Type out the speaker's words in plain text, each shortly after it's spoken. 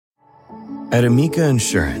At Amica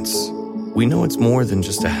Insurance, we know it's more than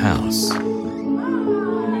just a house.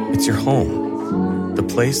 It's your home, the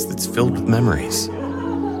place that's filled with memories.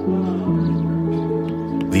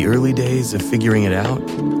 The early days of figuring it out,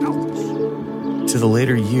 to the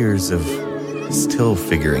later years of still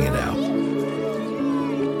figuring it out.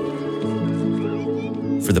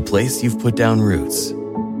 For the place you've put down roots,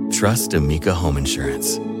 trust Amica Home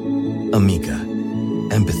Insurance. Amica,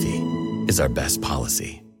 empathy is our best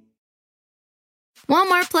policy.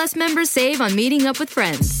 Walmart Plus members save on meeting up with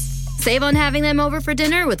friends. Save on having them over for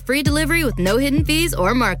dinner with free delivery with no hidden fees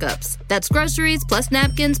or markups. That's groceries, plus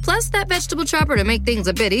napkins, plus that vegetable chopper to make things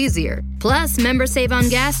a bit easier. Plus, members save on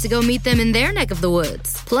gas to go meet them in their neck of the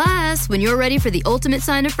woods. Plus, when you're ready for the ultimate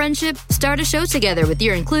sign of friendship, start a show together with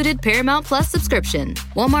your included Paramount Plus subscription.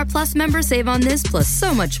 Walmart Plus members save on this plus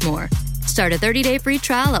so much more. Start a 30-day free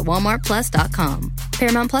trial at walmartplus.com.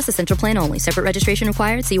 Paramount Plus Essential Plan only. Separate registration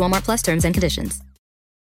required. See Walmart Plus terms and conditions.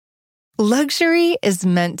 Luxury is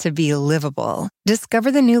meant to be livable.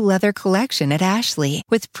 Discover the new leather collection at Ashley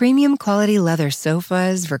with premium quality leather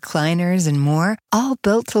sofas, recliners, and more, all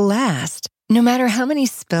built to last. No matter how many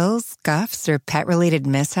spills, scuffs, or pet-related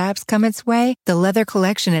mishaps come its way, the leather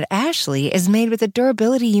collection at Ashley is made with the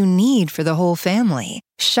durability you need for the whole family.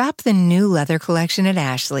 Shop the new leather collection at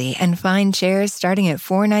Ashley and find chairs starting at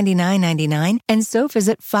 $499.99 and sofas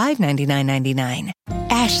at $599.99.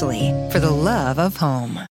 Ashley, for the love of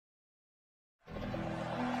home.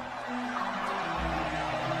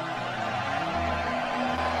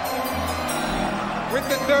 With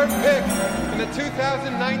the third pick in the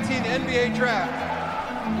 2019 NBA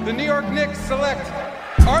Draft, the New York Knicks select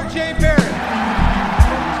R.J. Barrett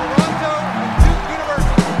from Toronto Duke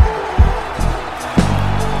University.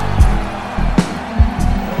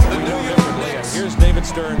 The New York Knicks. Here's David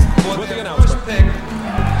Stern with the announcement. First pick,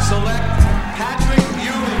 select Patrick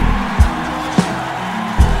Ewing.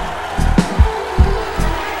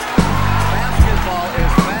 Basketball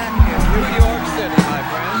is back in New York City, my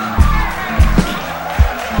friends.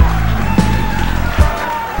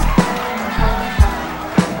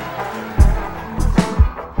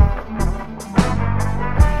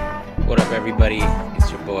 What up, everybody? It's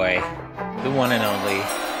your boy, the one and only,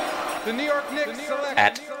 The New York Knicks select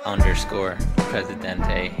 @_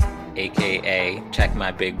 Presidente, aka check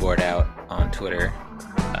my big board out on Twitter.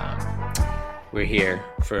 We're here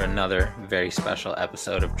for another very special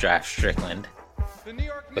episode of Draft Strickland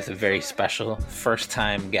with a very special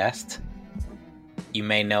first-time guest. You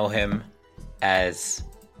may know him as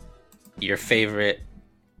your favorite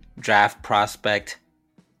draft prospect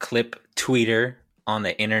clip tweeter on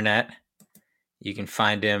the internet. You can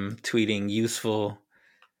find him tweeting useful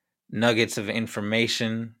nuggets of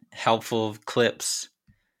information, helpful clips,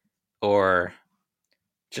 or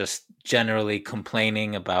just generally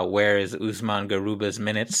complaining about where is Usman Garuba's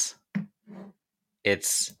minutes.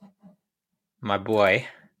 It's my boy,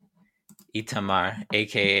 Itamar,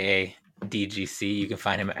 aka DGC. You can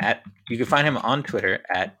find him on Twitter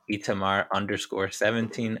at Itamar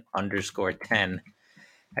 _17_10.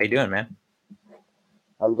 How you doing, man?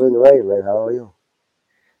 I'm doing great, man. How are you?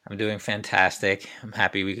 I'm doing fantastic. I'm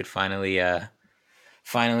happy we could finally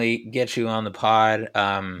get you on the pod.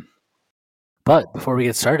 But before we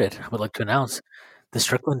get started, I would like to announce the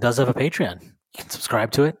Strickland does have a Patreon. You can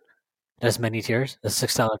subscribe to it. It has many tiers. The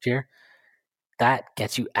 $6 tier. That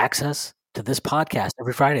gets you access to this podcast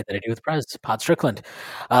every Friday that I do with Prez, Pod Strickland.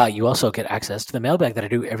 You also get access to the mailbag that I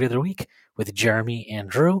do every other week with Jeremy and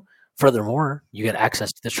Drew. Furthermore, you get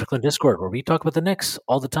access to the Strickland Discord where we talk about the Knicks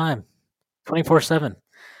all the time, 24/7.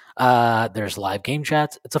 There's live game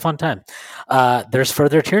chats. It's a fun time. There's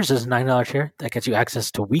further tiers. There's a $9 tier that gets you access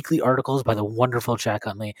to weekly articles by the wonderful Jack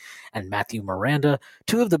Huntley and Matthew Miranda,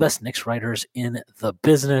 two of the best Knicks writers in the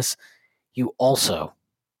business. You also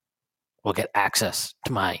will get access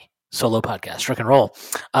to my solo podcast, Strick and Roll,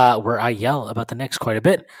 where I yell about the Knicks quite a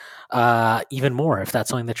bit, even more if that's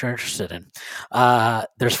something that you're interested in.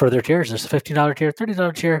 There's further tiers. There's a $15 tier,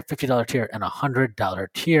 $30 tier, $50 tier, and a $100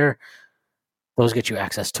 tier. Those get you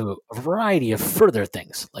access to a variety of further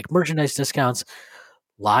things like merchandise discounts,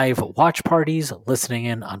 live watch parties, listening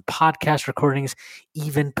in on podcast recordings,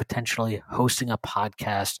 even potentially hosting a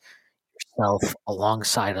podcast yourself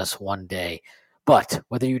alongside us one day. But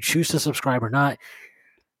whether you choose to subscribe or not,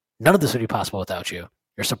 none of this would be possible without you.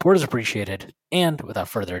 Your support is appreciated. And without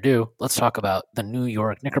further ado, let's talk about the New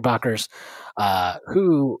York Knickerbockers,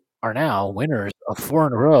 who are now winners of 4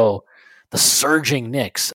 in a row, the surging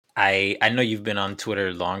Knicks. I know you've been on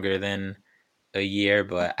Twitter longer than a year,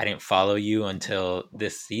 but I didn't follow you until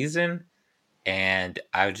this season, and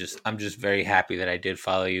I'm just very happy that I did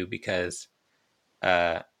follow you because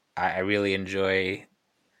I really enjoy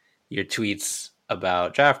your tweets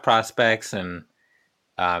about draft prospects and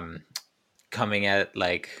um, coming at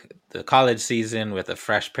like the college season with a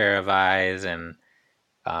fresh pair of eyes and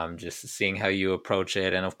just seeing how you approach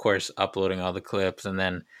it, and of course uploading all the clips. And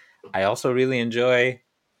then I also really enjoy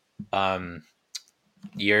um,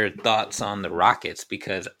 your thoughts on the Rockets,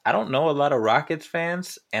 because I don't know a lot of Rockets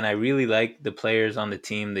fans, and I really like the players on the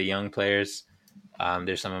team, the young players.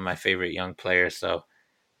 They're some of my favorite young players, so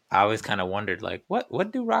I always kind of wondered, like,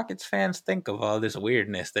 what do Rockets fans think of all this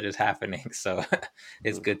weirdness that is happening? So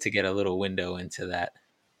it's good to get a little window into that.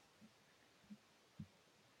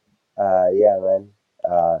 Yeah, man.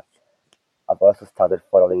 Uh, I've also started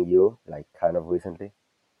following you, like, kind of recently.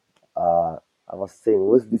 Uh, I was saying,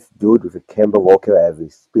 who's this dude with a Kemba Walker every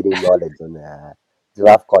spitting knowledge on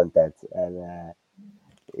draft content? And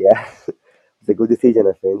yeah, it's a good decision,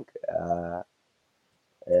 I think.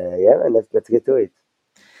 Yeah, man, let's get to it.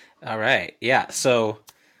 All right, yeah. So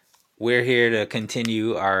we're here to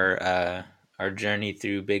continue our journey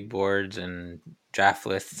through big boards and draft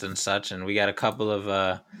lists and such, and we got a couple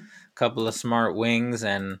of smart wings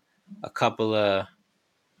and a couple of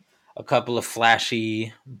a couple of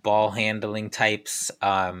flashy ball handling types.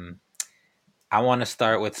 I want to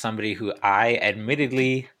start with somebody who I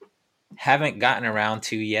admittedly haven't gotten around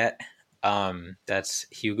to yet. That's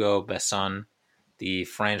Hugo Besson, the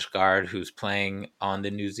French guard who's playing on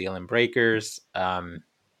the New Zealand Breakers. I'm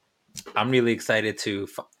really excited to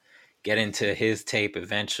get into his tape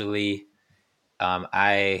eventually.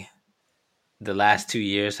 I the last 2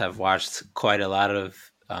 years have watched quite a lot of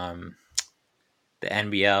the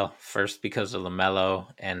NBL, first because of LaMelo,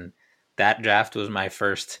 and that draft was my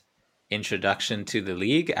first introduction to the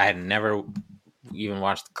league. I had never even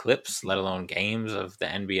watched clips, let alone games of the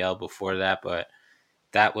NBL before that, but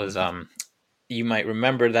that was you might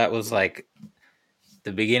remember that was like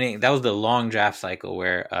the beginning. That was the long draft cycle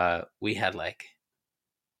where we had like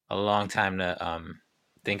a long time to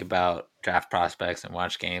think about draft prospects and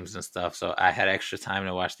watch games and stuff. So I had extra time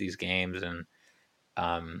to watch these games. And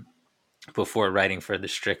um, before writing for the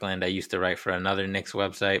Strickland, I used to write for another Knicks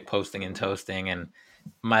website, Posting and Toasting. And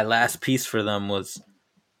my last piece for them was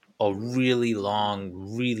a really long,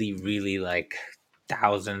 really like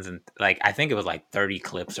thousands and like I think it was like 30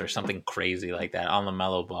 clips or something crazy like that on the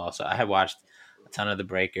mellow ball. So I had watched a ton of the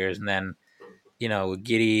Breakers, and then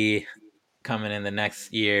Giddy coming in the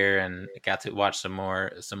next year and got to watch some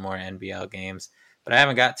more NBL games, but I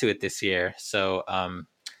haven't got to it this year. So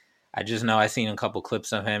I just know I've seen a couple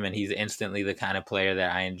clips of him, and he's instantly the kind of player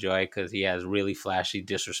that I enjoy because he has really flashy,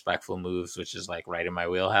 disrespectful moves, which is like right in my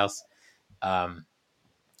wheelhouse. Um,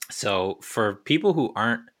 so for people who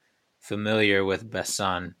aren't familiar with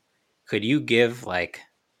Besson, could you give like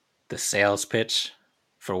the sales pitch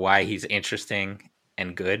for why he's interesting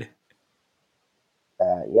and good?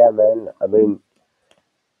 Yeah, man. I mean,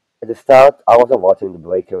 at the start, I wasn't watching the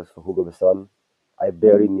Breakers for Hugo Besson. I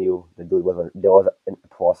barely knew the dude there was a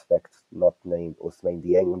prospect not named Ousmane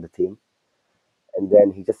Dieng on the team, and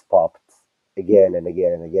then he just popped again and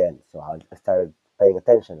again and again. So I started paying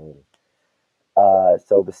attention really.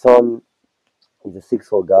 So Besson is a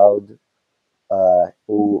 6'4" guard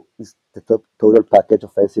who is the top total package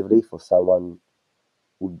offensively for someone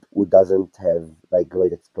who doesn't have like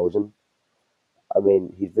great explosion. I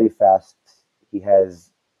mean, he's very fast. He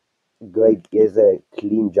has he has a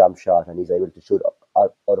clean jump shot, and he's able to shoot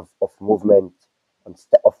out of movement on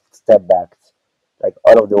step backs, like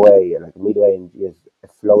out of the way, like mid range. He has a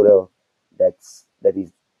floater that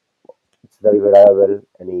is it's very reliable,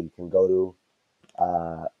 and he can go to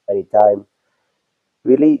anytime.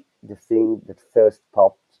 Really, the thing that first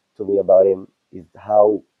popped to me about him is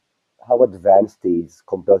how advanced he is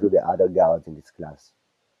compared to the other guards in this class.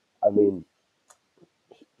 I mean,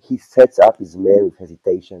 he sets up his man with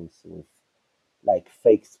hesitations, with like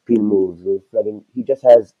fake spin moves. With I mean, he just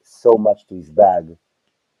has so much to his bag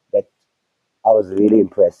that I was really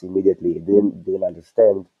impressed immediately. I didn't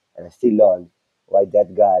understand, and I still learned why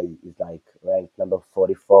that guy is like ranked number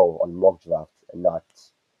 44 on mock draft and not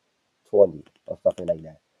 20 or something like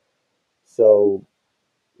that. So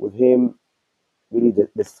with him, really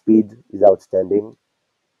the speed is outstanding.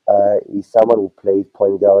 He's someone who played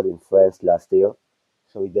point guard in France last year,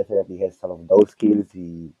 so he definitely has some of those skills.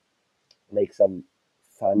 He makes some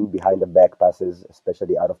fun behind the back passes,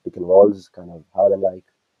 especially out of pick and rolls, kind of Harden like.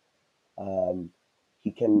 Um,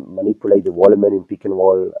 he can manipulate the wallman in pick and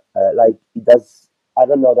roll. Like he does. I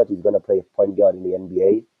don't know that he's gonna play point guard in the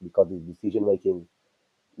NBA because his decision making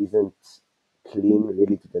isn't clean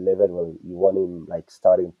really to the level where you want him like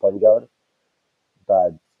starting point guard.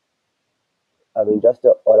 But I mean, just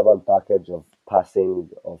the all-around package of passing,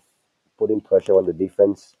 of putting pressure on the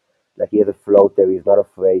defense. Like he has a floater, he's not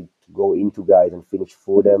afraid to go into guys and finish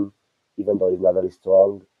through them, even though he's not very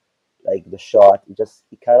strong. Like the shot,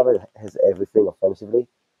 he kind of has everything offensively.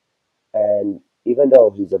 And even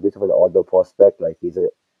though he's a bit of an older prospect, like he's a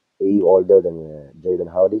year older than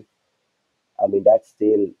Jaden Hardy, I mean, that's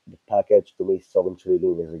still the package to me is so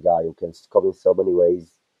intriguing as a guy who can score in so many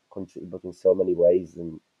ways, contribute in so many ways,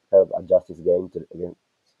 and kind of adjust his game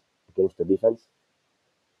against the defense.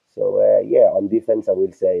 So yeah, on defense, I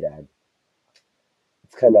will say that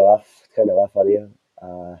it's kind of rough. It's kind of rough earlier.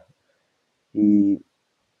 Uh, he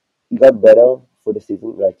he got better for the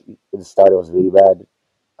season. Like at the start, it was really bad.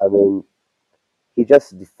 I mean, he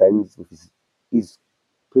just defends with his. He's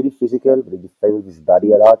pretty physical, but he defends with his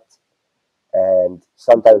body a lot. And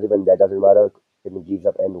sometimes even that doesn't matter. And he gives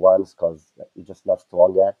up end ones because he's just not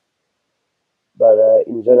strong yet. But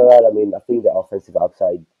in general, I mean, I think the offensive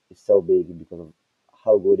upside is so big because of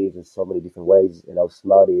how good he is in so many different ways and how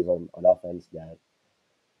smart he is on offense that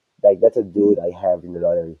like that's a dude I have in the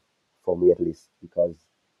lottery for me at least because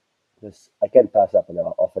just I can't pass up on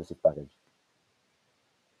an offensive package.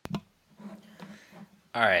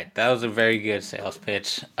 All right, that was a very good sales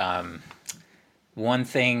pitch. One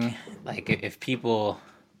thing, like if people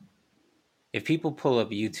pull up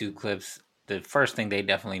YouTube clips, the first thing they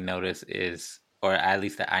definitely notice is, or at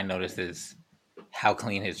least that I noticed, is how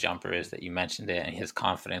clean his jumper is. That you mentioned it and his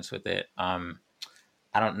confidence with it. I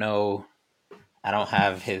don't know. I don't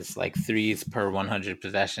have his like threes per 100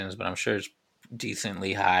 possessions, but I'm sure it's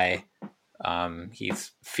decently high.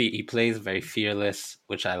 He plays very fearless,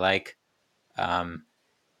 which I like. Um,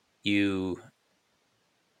 you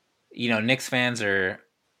you know, Knicks fans are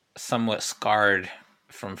somewhat scarred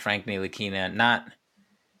from Frank Ntilikina, not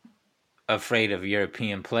afraid of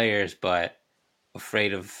European players, but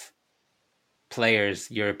afraid of players,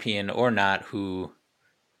 European or not, who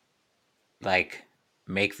like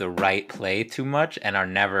make the right play too much and are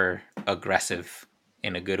never aggressive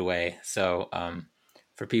in a good way. So,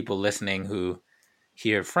 for people listening who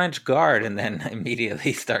hear French guard and then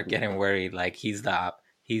immediately start getting worried, like he's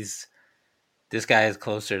this guy is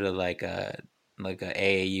closer to like a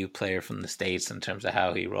AAU player from the States in terms of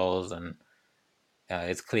how he rolls, and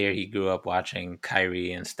it's clear he grew up watching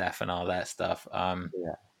Kyrie and Steph and all that stuff.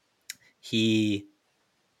 Yeah, He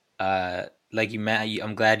like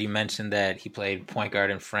I'm glad you mentioned that he played point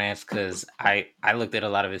guard in France, because I looked at a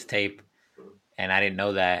lot of his tape and I didn't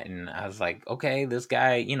know that, and I was like, okay, this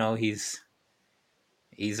guy, he's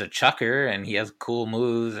a chucker and he has cool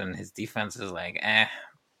moves and his defense is like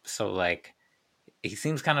so like he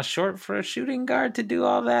seems kind of short for a shooting guard to do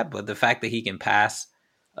all that, but the fact that he can pass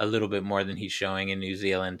a little bit more than he's showing in New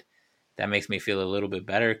Zealand, that makes me feel a little bit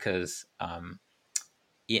better, because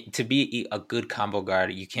to be a good combo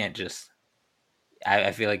guard, you can't just.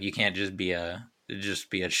 I feel like you can't just be a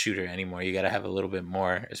shooter anymore. You got to have a little bit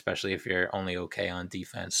more, especially if you're only okay on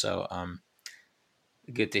defense. So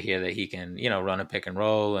good to hear that he can run a pick and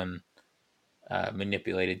roll and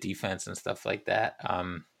manipulate a defense and stuff like that.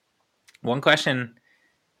 One question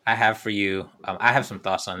I have for you, I have some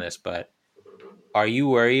thoughts on this, but are you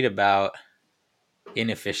worried about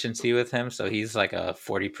inefficiency with him? So he's like a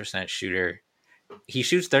 40% shooter. He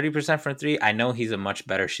shoots 30% from three. I know he's a much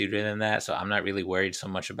better shooter than that, so I'm not really worried so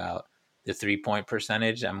much about the 3-point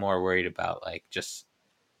percentage. I'm more worried about like just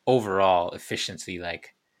overall efficiency.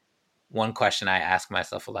 Like, one question I ask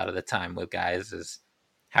myself a lot of the time with guys is,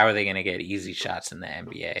 how are they going to get easy shots in the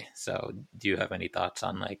NBA? So do you have any thoughts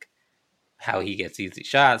on like how he gets easy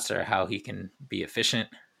shots or how he can be efficient?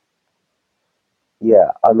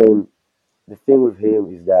 yeah. I mean, the thing with him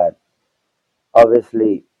is that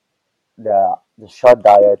obviously the shot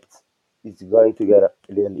diet is going to get a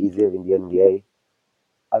little easier in the NBA.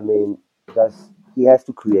 I mean, just he has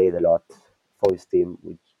to create a lot for his team,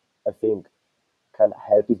 which I think can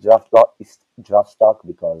help his draft stock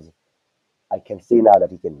because I can see now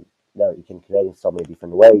that he can create in so many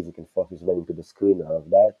different ways. He can force his way into the screen and all of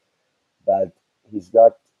that, but he's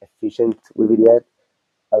not efficient with it yet.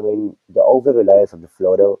 I mean, the over reliance of the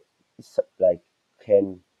floater is like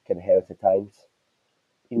can hurt at times.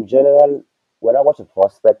 In general, when I watch a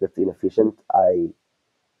prospect that's inefficient, I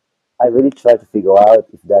really try to figure out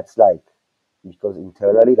if that's like because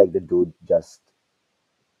internally, like the dude just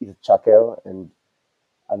is a chucker, and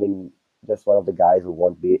I mean, just one of the guys who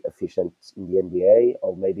won't be efficient in the NBA,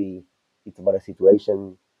 or maybe it's about a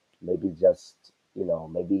situation, maybe just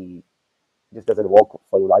maybe just doesn't work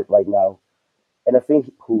for you right now. And I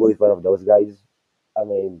think Hugo is one of those guys. I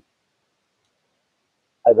mean,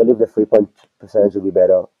 I believe the 3-point percentage will be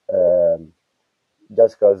better,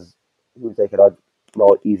 just because. he will take a lot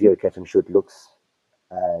more easier catch and shoot looks.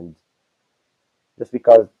 And just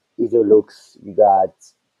because easier looks, you got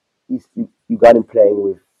him playing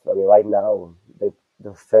with. I mean, right now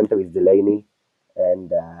the center is Delaney, and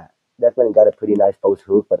that man got a pretty nice post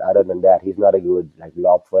hook. But other than that, he's not a good like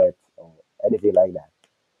lob threat or anything like that.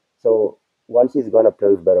 So once he's gonna play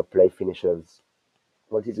with better play finishers,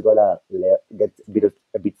 once he's gonna get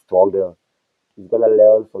a bit stronger, he's gonna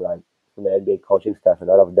learn from the NBA coaching staff and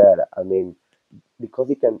all of that. I mean, because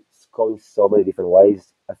he can score in so many different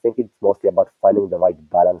ways, I think it's mostly about finding the right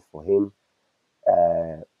balance for him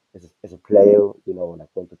as a player, like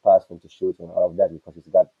when to pass, when to shoot, and all of that, because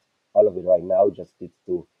he's got all of it right now. Just needs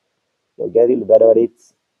to get a little better at it,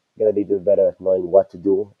 get a little better at knowing what to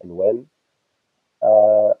do and when.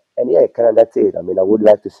 And yeah, kind of that's it. I mean, I would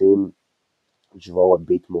like to see him draw a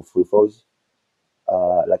bit more free throws.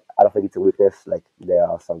 Like I don't think it's a weakness. Like there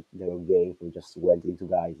are games who just went into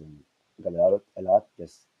guys and got a lot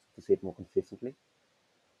just to see it more consistently.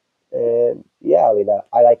 And yeah, I mean,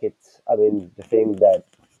 I like it. I mean, the thing that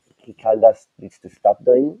he kind of needs to stop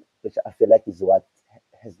doing, which I feel like is what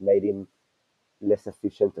has made him less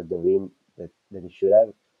efficient at the rim than he should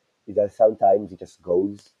have, is that sometimes he just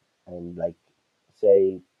goes and like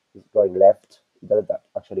say he's going left, he doesn't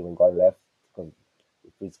actually even going left because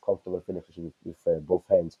if he's comfortable finishing with both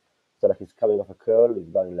hands. So like he's coming off a curl, he's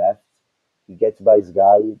going left, he gets by his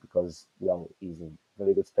guy because he's a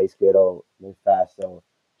very good space creator, very fast. So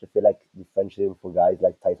I feel like differentiating for guys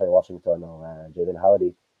like Tyson Washington or Jaden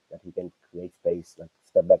Hardy that he can create space, like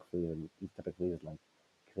step back three and step back three is like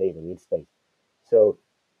create a real space. So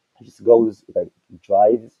he just goes like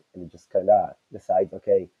drives and he just kind of decides,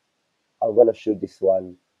 okay, I'm gonna shoot this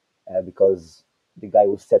one because the guy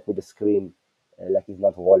will set me the screen like he's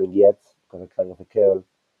not rolling yet because I'm kind of a curl.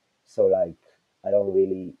 So like I don't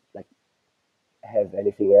really like have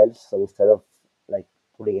anything else. So instead of like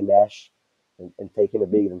putting a Nash and taking a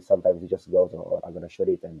big, then sometimes he just goes, oh, I'm gonna shoot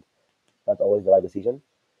it, and not always the right decision.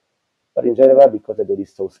 But in general, because the dude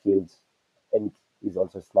is so skilled and he's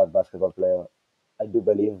also a smart basketball player, I do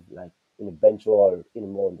believe like in a bench role, in a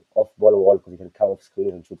more off-ball role, because he can come off screen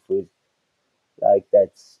and shoot threes. Like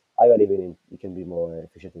that's I believe in him. He can be more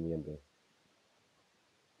efficient in the NBA.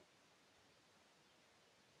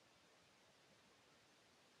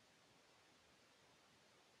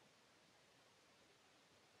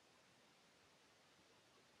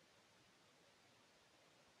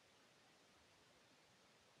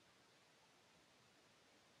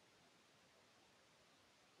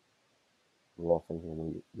 More things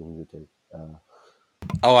you muted.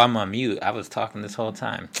 Oh, I'm on mute. I was talking this whole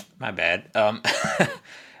time. My bad.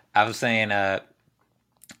 I was saying in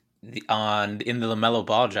the LaMelo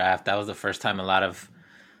Ball draft, that was the first time a lot of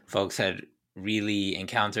folks had really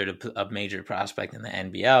encountered a major prospect in the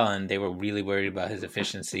NBL, and they were really worried about his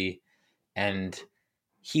efficiency. And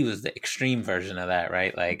he was the extreme version of that,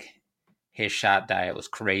 right? Like his shot diet was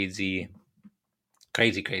crazy,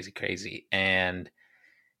 crazy, crazy, crazy, and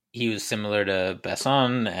he was similar to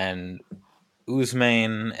Besson and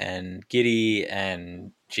Usman and Giddy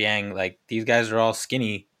and Jiang. Like these guys are all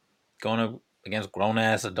skinny, going up against grown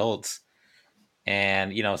ass adults,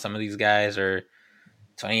 and some of these guys are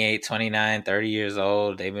 28, 29, 30 years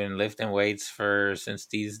old. They've been lifting weights for since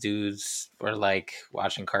these dudes were like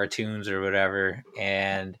watching cartoons or whatever,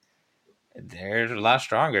 and they're a lot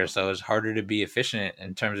stronger, so it's harder to be efficient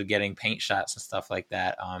in terms of getting paint shots and stuff like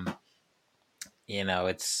that.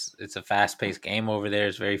 It's a fast paced game over there.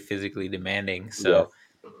 It's very physically demanding, Yes, so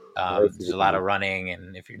very there's a lot physically. of running,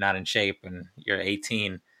 and if you're not in shape and you're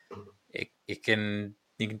 18, it can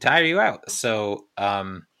tire you out. So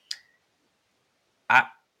I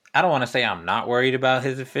I don't want to say I'm not worried about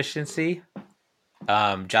his efficiency.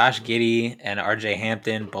 Josh Giddey and RJ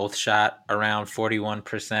Hampton both shot around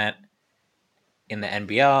 41% in the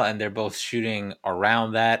NBL, and they're both shooting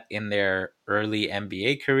around that in their early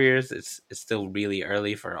NBA careers. It's still really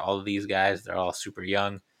early for all of these guys. They're all super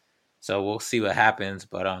young, so we'll see what happens.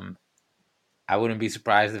 But I wouldn't be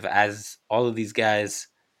surprised if as all of these guys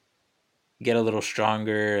get a little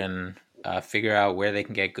stronger and figure out where they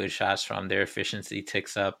can get good shots from, their efficiency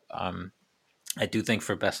ticks up. I do think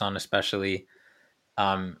for Besson especially,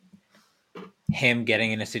 um, him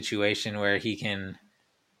getting in a situation where he can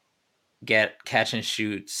get catch and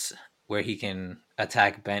shoots, where he can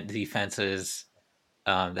attack bent defenses,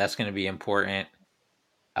 that's going to be important.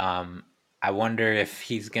 Um, I wonder if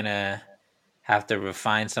he's going to have to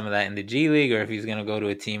refine some of that in the G League, or if he's going to go to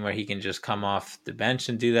a team where he can just come off the bench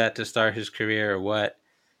and do that to start his career, or what.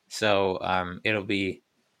 So it'll be,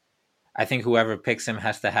 I think whoever picks him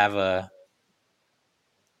has to have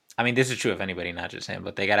I mean, this is true of anybody, not just him,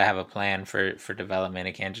 but they got to have a plan for development.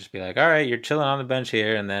 It can't just be like, all right, you're chilling on the bench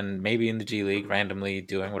here, and then maybe in the G League randomly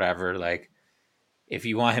doing whatever. Like, if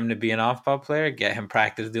you want him to be an off-ball player, get him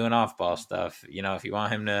practice doing off-ball stuff. You know, if you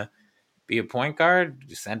want him to be a point guard,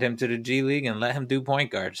 send him to the G League and let him do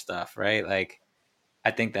point guard stuff, right? Like,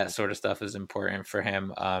 I think that sort of stuff is important for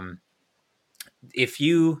him. If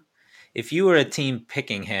you were a team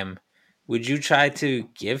picking him, would you try to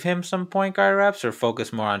give him some point guard reps or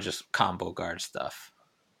focus more on just combo guard stuff?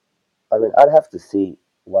 I mean, I'd have to see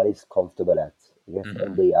what he's comfortable at against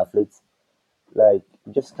Mm-hmm. NBA athletes. Like,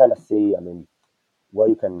 just kind of see, I mean, where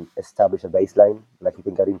you can establish a baseline, like you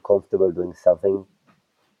can get him comfortable doing something,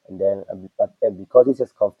 and then and because he's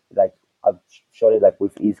just like I've shown it like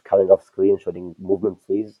with ease coming off screen, showing movement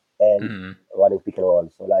freeze and Mm-hmm. running pick and roll.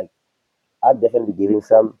 So like I'd definitely give him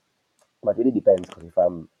some, but it really depends because if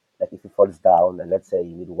I'm like if he falls down and let's say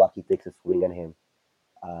Milwaukee takes a swing on him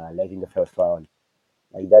late in the first round,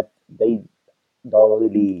 like that don't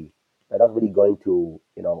really they're not really going to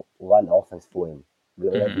run offense for him. We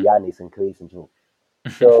have Mm-hmm. Giannis and Chris and Joe.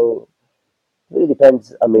 So it really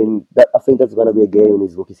depends. I mean, I think that's going to be a game in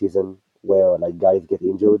his rookie season where like guys get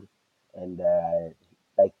injured and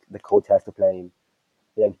like the coach has to play him.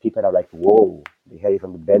 Then people are like, "Whoa, they had it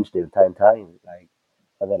from the bench the entire time," like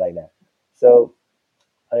something like that. So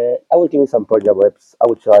I would give him some point job reps. I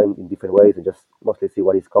would try him in different ways and just mostly see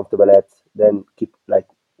what he's comfortable at. Then keep like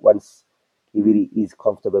once he really is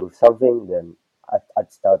comfortable with something, then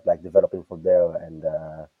I'd start like developing from there and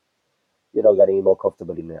getting him more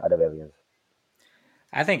comfortable in other areas.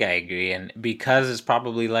 I think I agree, and because it's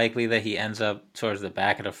probably likely that he ends up towards the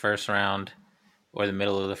back of the first round or the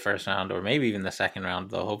middle of the first round, or maybe even the second round,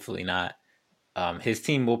 though hopefully not. His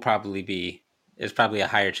team will probably be. There's probably a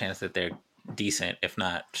higher chance that they're decent, if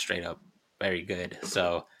not straight up very good.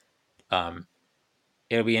 So um,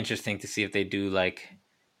 it'll be interesting to see if they do like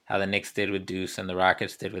how the Knicks did with Deuce and the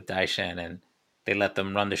Rockets did with Daishen, and they let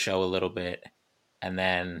them run the show a little bit, and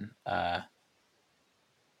then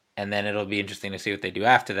it'll be interesting to see what they do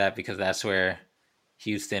after that because that's where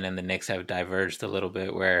Houston and the Knicks have diverged a little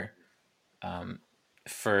bit. Where um,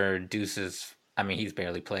 for Deuce's, I mean, he's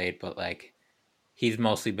barely played, but like he's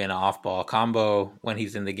mostly been off ball combo when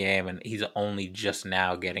he's in the game, and he's only just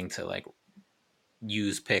now getting to like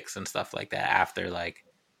use picks and stuff like that after like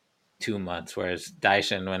 2 months. Whereas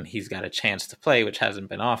Daishin, when he's got a chance to play, which hasn't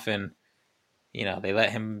been often, they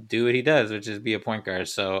let him do what he does, which is be a point guard.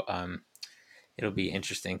 So it'll be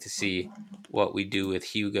interesting to see what we do with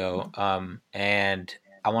Hugo. And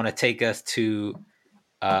I want to take us to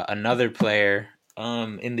another player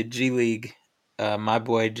in the G League, my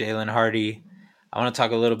boy Jalen Hardy. I want to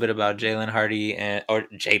talk a little bit about Jalen Hardy or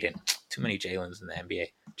Jaden. Too many Jalen's in the NBA.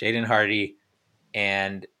 Jaden Hardy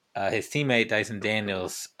and his teammate Dyson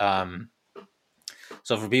Daniels.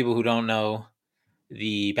 So for people who don't know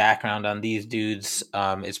the background on these dudes,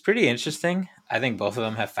 it's pretty interesting. I think both of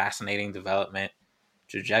them have fascinating development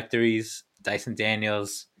trajectories. Dyson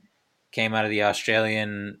Daniels came out of the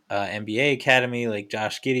Australian NBA Academy, like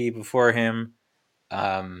Josh Giddey before him.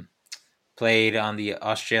 Um, Played on the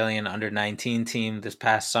Australian under-19 team this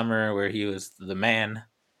past summer, where he was the man,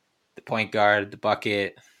 the point guard, the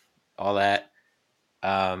bucket, all that.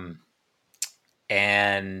 Um,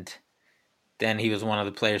 and then he was one of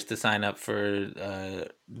the players to sign up for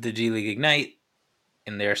the G League Ignite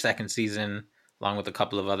in their second season, along with a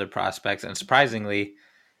couple of other prospects. And surprisingly,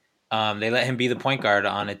 they let him be the point guard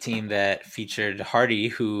on a team that featured Hardy,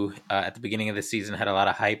 who at the beginning of the season had a lot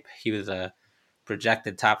of hype. He was a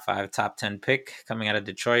projected top 5, top 10 pick coming out of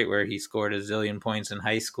Detroit, where he scored a zillion points in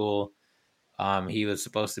high school. He was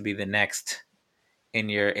supposed to be the next in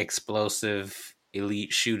your explosive,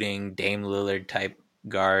 elite shooting Dame Lillard type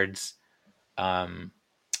guards. Um,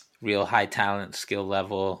 Real high talent, skill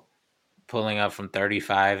level, pulling up from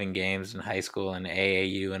 35 in games in high school and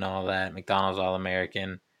AAU and all that. McDonald's All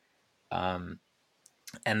American. Um,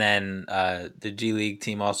 and then the G League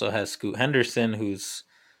team also has Scoot Henderson, who's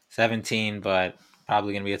 17, but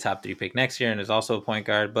probably going to be a top 3 pick next year and is also a point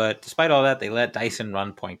guard. But despite all that, they let Dyson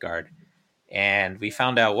run point guard. And we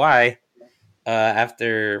found out why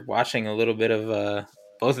after watching a little bit of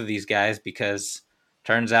both of these guys, because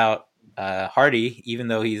turns out Hardy, even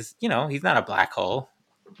though he's not a black hole,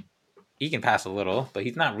 he can pass a little, but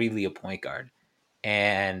he's not really a point guard.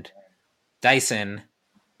 And Dyson,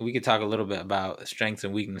 we could talk a little bit about strengths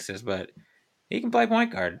and weaknesses, but he can play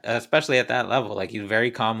point guard, especially at that level. Like he's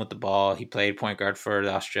very calm with the ball. He played point guard for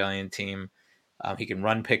the Australian team. He can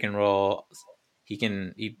run pick and roll.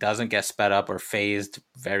 He doesn't get sped up or phased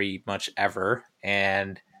very much ever,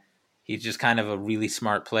 and He's just kind of a really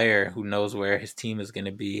smart player who knows where his team is going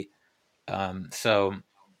to be. So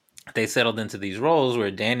they settled into these roles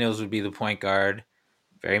where Daniels would be the point guard,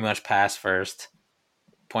 very much pass first,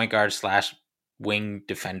 point guard / wing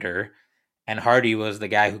defender, and Hardy was the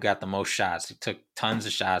guy who got the most shots. He took tons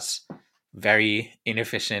of shots, very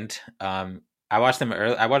inefficient. I watched them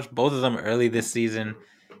early. I watched both of them early this season,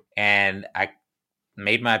 and I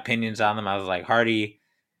made my opinions on them. I was like, Hardy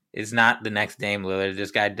is not the next Dame Lillard.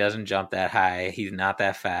 This guy doesn't jump that high. He's not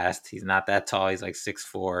that fast. He's not that tall. He's like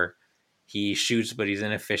 6'4". He shoots, but he's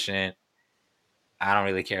inefficient. I don't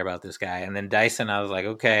really care about this guy. And then Dyson, I was like,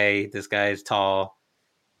 okay, this guy is tall,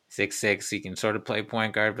 6'6". He can sort of play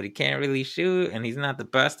point guard, but he can't really shoot, and he's not the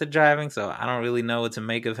best at driving, so I don't really know what to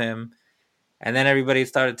make of him. And then everybody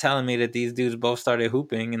started telling me that these dudes both started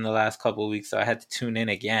hooping in the last couple of weeks, so I had to tune in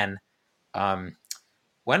again.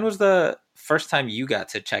 When was the first time you got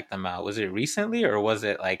to check them out? Was it recently, or was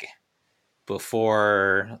it like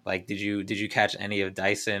before? Like, did you catch any of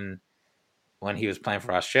Dyson when he was playing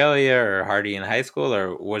for Australia or Hardy in high school,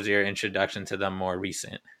 or was your introduction to them more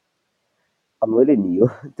recent? I'm really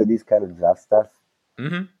new to this kind of draft stuff.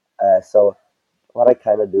 Mm-hmm. So what I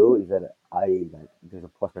kind of do is that there's a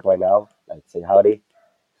prospect right now, like say Howdy.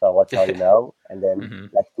 So I watch Howdy now, and then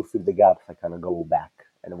Mm-hmm. like to fill the gaps, I kind of go back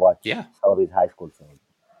and watch Yeah. some of his high school film.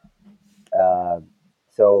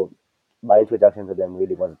 So my introduction to them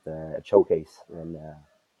really was a showcase in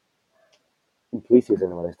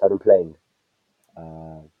preseason when I started playing.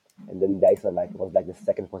 And then Dyson was like the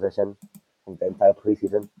second possession of the entire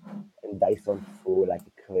preseason, and Dyson threw like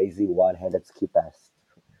a crazy one-handed skip pass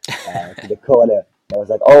to the corner. And I was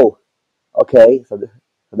like, oh, okay, so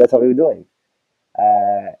that's what we're doing.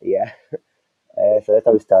 Yeah, so that's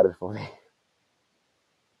how it started for me.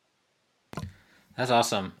 That's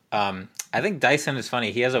awesome. I think Dyson is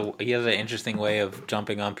funny. He has an interesting way of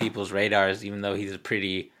jumping on people's radars, even though he's a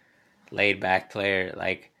pretty laid back player.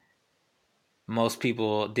 Like, most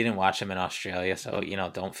people didn't watch him in Australia, so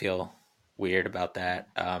don't feel weird about that.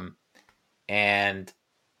 And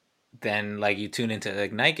then like you tune into the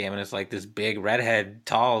night game, and it's like this big redhead,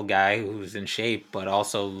 tall guy who's in shape, but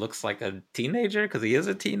also looks like a teenager because he is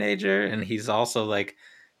a teenager, and he's also like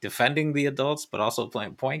defending the adults, but also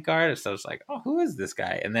playing point guard. So it's like, oh, who is this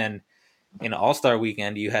guy? And then in All-Star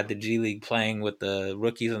Weekend, you had the G League playing with the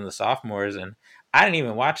rookies and the sophomores, and I didn't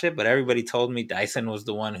even watch it, but everybody told me Dyson was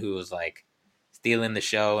the one who was like stealing the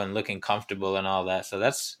show and looking comfortable and all that. So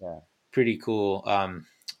that's pretty cool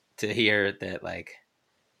to hear that, like,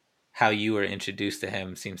 how you were introduced to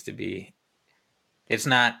him seems to be, it's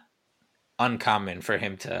not uncommon for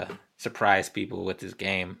him to surprise people with his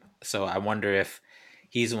game. So I wonder if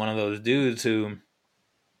he's one of those dudes who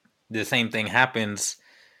the same thing happens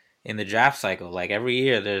in the draft cycle. Like every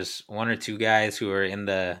year there's one or two guys who are in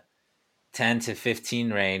the 10 to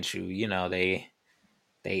 15 range who,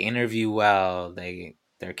 they interview well, they're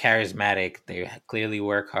charismatic, they clearly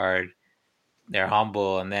work hard, they're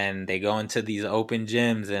humble, and then they go into these open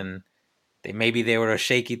gyms and maybe they were a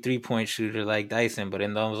shaky 3-point shooter like Dyson, but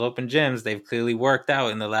in those open gyms they've clearly worked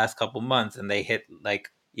out in the last couple months and they hit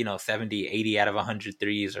like 70, 80 out of 100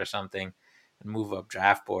 threes or something and move up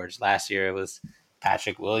draft boards. Last year it was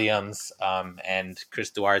Patrick Williams and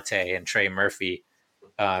Chris Duarte and Trey Murphy.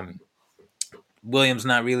 Williams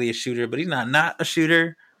not really a shooter, but he's not a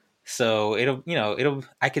shooter. So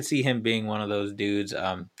I could see him being one of those dudes.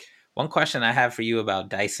 One question I have for you about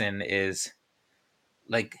Dyson is,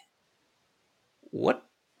 like, what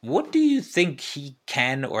do you think he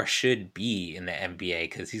can or should be in the NBA?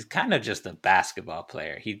 Because he's kind of just a basketball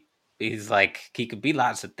player. He's like, he could be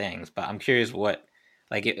lots of things, but I'm curious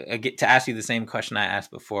I get to ask you the same question I asked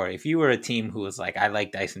before. If you were a team who was like, I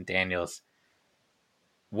like Dyson Daniels,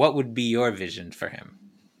 what would be your vision for him?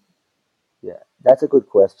 Yeah, that's a good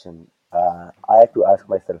question. I had to ask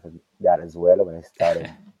myself that as well when I started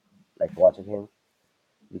like watching him,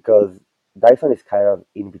 because Dyson is kind of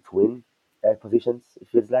in between positions. It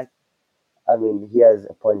feels like. I mean, he has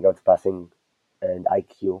a point guard passing and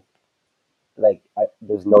IQ.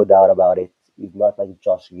 There's no doubt about it. He's not like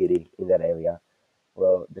Josh Giddey in that area.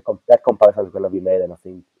 Well, that comparison is gonna be made, and I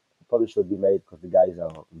think it probably should be made because the guys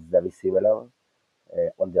are very similar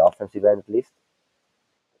on the offensive end at least.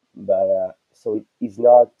 But so he's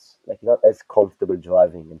not as comfortable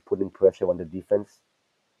driving and putting pressure on the defense,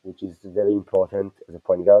 which is very important as a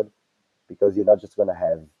point guard, because you're not just gonna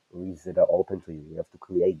have reads that are open to you. You have to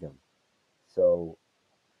create them. So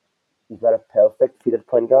he's not a perfect fitted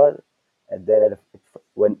point guard. And then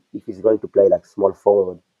if he's going to play like small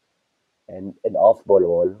forward and an off ball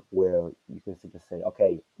role where you can just say,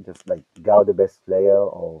 okay, just like guard the best player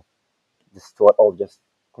or just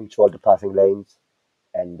control the passing lanes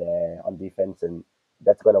and on defense, and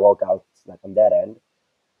that's gonna work out like on that end.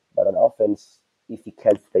 But on offense, if he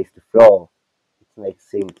can't space the floor, it makes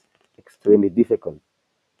things extremely difficult.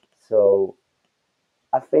 So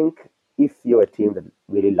I think if you're a team that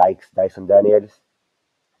really likes Dyson Daniels,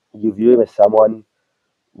 you view him as someone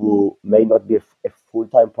who may not be a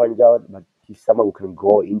full-time point guard, but he's someone who can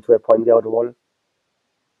grow into a point guard role.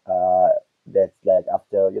 Uh, that's like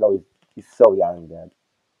after he's so young that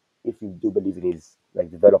if you do believe in his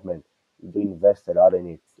like development, you do invest a lot in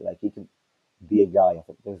it. Like he can be a guy. I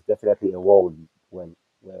think there's definitely a world when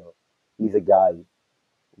where he's a guy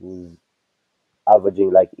who's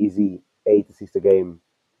averaging like easy 8 assists a game,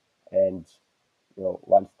 and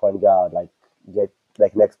one point guard like get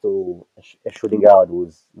like next to a shooting guard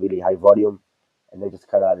who's really high volume, and then just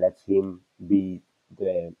kind of lets him be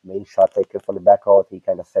the main shot taker from the backcourt. He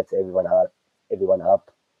kind of sets everyone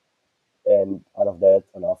up, and all of that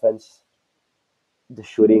on offense. The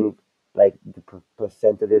shooting, like the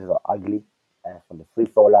percentages are ugly from the free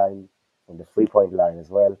throw line, from the 3 point line as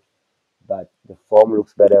well. But the form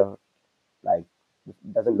looks better. Like it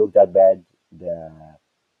doesn't look that bad. The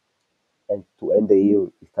and to end the year,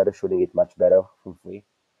 he started shooting it much better from free,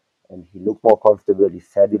 and he looked more comfortable. He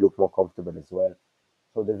said he looked more comfortable as well.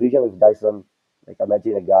 So the vision with Dyson, like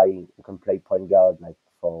imagine a guy who can play point guard like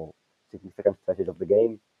for significant stretches of the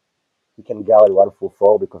game. He can guard 1 through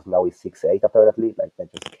 4 because now he's 6'8" apparently. Like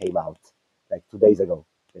that just came out like 2 days ago.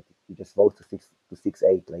 That he just rose to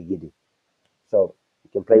 6'8" like Giddy. So he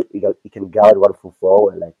can play. He can guard 1 through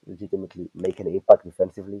 4 and like legitimately make an impact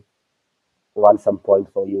defensively. Run some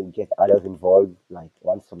point for you, get others involved, like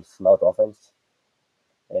run some smart offense,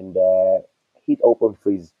 and hit open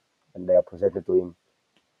threes when they are presented to him.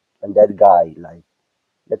 And that guy, like,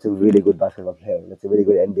 that's a really good basketball player. That's a really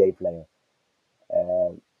good NBA player.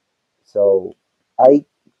 Um, so I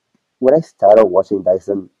when I started watching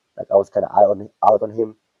Dyson, like I was kind of out on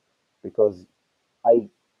him because I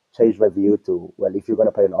changed my view to, well, if you're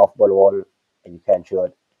gonna play an off-ball wall and you can't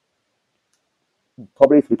shoot,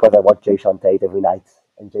 probably it's because I watch Jason Tate every night,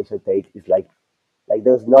 and Jason Tate is like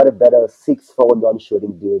there's not a better 6'4"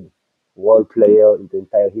 non-shooting dude, role player in the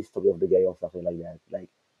entire history of the game or something like that. Like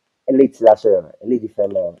elite slasher, elite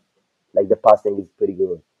defender. Like the passing is pretty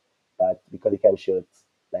good, but because he can't shoot,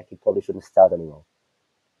 like he probably shouldn't start anymore.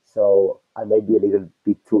 So I may be a little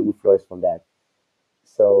bit too influenced from that.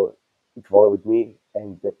 So it worked with me,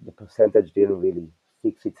 and the percentage didn't really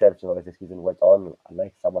fix itself as the season went on,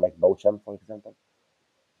 unlike someone like Beauchamp, for example.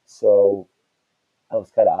 So I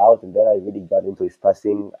was kind of out, and then I really got into his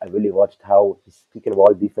passing. I really watched how his pick and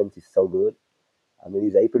roll defense is so good. I mean,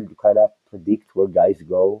 he's able to kind of predict where guys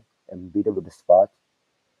go and beat them to the spot.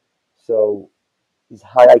 So he's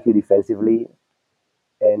high IQ defensively,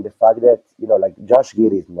 and the fact that like Josh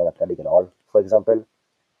Giddey is not athletic at all, for example,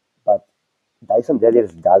 but Dyson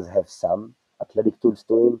Daniels does have some athletic tools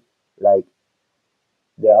to him. Like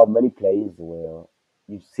there are many plays where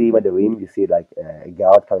you see him at the rim, you see like a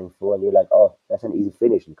guard coming through, and you're like, oh, that's an easy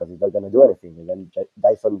finish because he's not gonna do anything. And then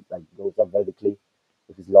Dyson like goes up vertically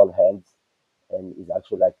with his long hands, and he's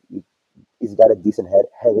actually like he's got a decent head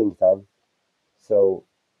hanging time. So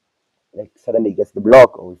like suddenly he gets the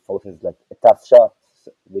block or he forces like a tough shot,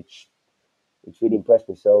 which really impressed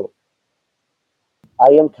me. So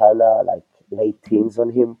I am kind of like late teens on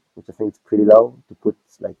him, which I think is pretty low to put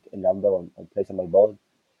like a number on place on my board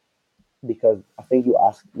because I think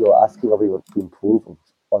you're asking of him to improve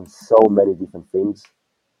on so many different things,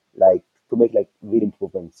 like to make like real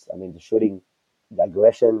improvements. I mean, the shooting, the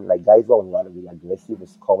aggression, like guys who are not really aggressive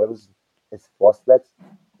as scorers, as prospects,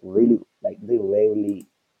 really like they rarely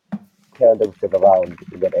turn themselves around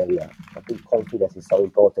in that area. I think confidence is so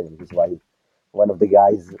important, which is why one of the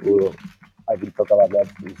guys who I will talk about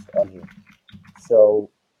next is on here.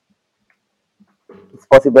 So it's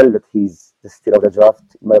possible that he's the steal of the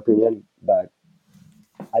draft, in my opinion, but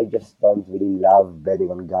I just don't really love betting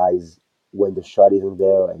on guys when the shot isn't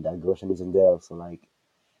there and the aggression isn't there. So like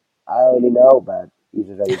I don't really know, but he's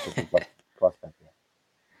a very interesting prospect. Yeah.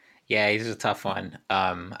 Yeah, he's a tough one.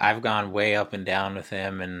 I've gone way up and down with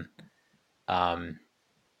him, and um,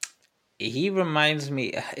 he reminds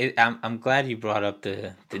me. I'm glad you brought up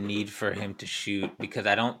the need for him to shoot because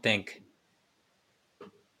I don't think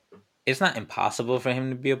it's not impossible for him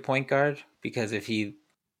to be a point guard because if he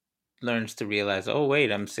learns to realize, oh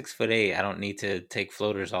wait, I'm 6'8", I don't need to take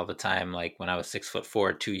floaters all the time like when I was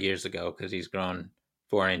 6'4" 2 years ago because he's grown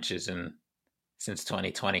 4 inches in since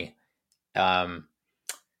 2020. Um,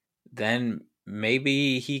 then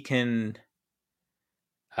maybe he can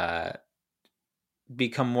uh,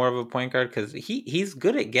 become more of a point guard because he's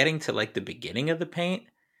good at getting to like the beginning of the paint,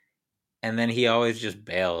 and then he always just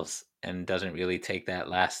bails and doesn't really take that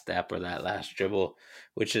last step or that last dribble,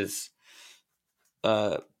 which is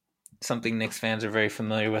something Knicks fans are very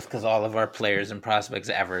familiar with because all of our players and prospects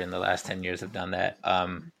ever in the last 10 years have done that.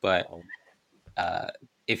 But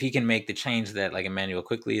if he can make the change that like Emmanuel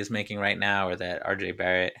Quickly is making right now, or that RJ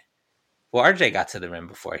Barrett, well, RJ got to the rim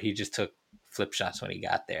before. He just took flip shots when he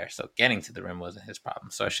got there. So getting to the rim wasn't his problem.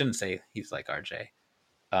 So I shouldn't say he's like RJ.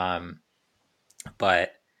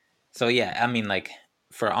 But so, yeah, I mean, like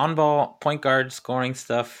for on ball point guard scoring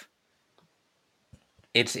stuff,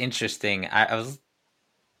 it's interesting. I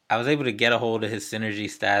was able to get a hold of his synergy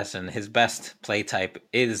stats, and his best play type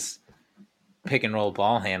is pick and roll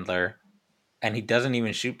ball handler, and he doesn't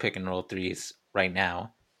even shoot pick and roll threes right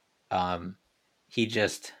now. He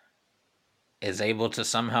just is able to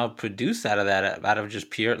somehow produce out of just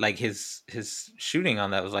pure, like his shooting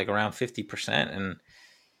on that was like around 50%, and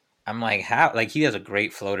I'm like, how? Like, he has a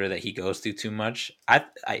great floater that he goes through too much.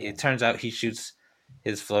 It turns out he shoots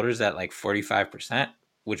his floaters at like 45%,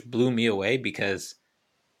 which blew me away because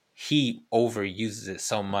he overuses it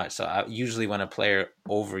so much. So usually when a player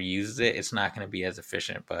overuses it, it's not going to be as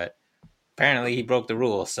efficient. But apparently he broke the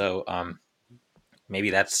rule, so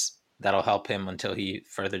maybe that'll help him until he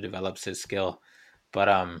further develops his skill. But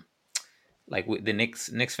like the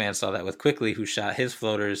Knicks fans saw that with Quickly, who shot his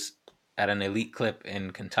floaters at an elite clip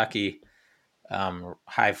in Kentucky,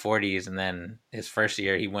 high 40s, and then his first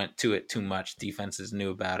year he went to it too much. Defenses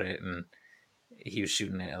knew about it, and he was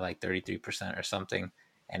shooting it at like 33% or something.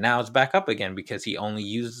 And now it's back up again because he only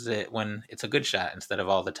uses it when it's a good shot instead of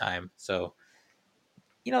all the time. So,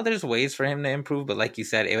 there's ways for him to improve, but like you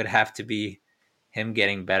said, it would have to be him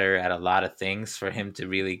getting better at a lot of things for him to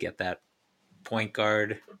really get that point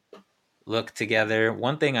guard look together.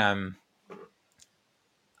 One thing I'm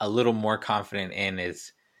a little more confident in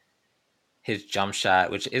is his jump shot,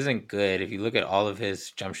 which isn't good. If you look at all of his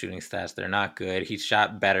jump shooting stats, they're not good. He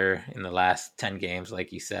shot better in the last 10 games,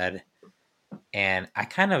 like you said. And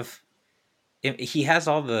he has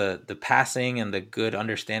all the passing and the good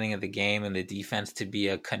understanding of the game and the defense to be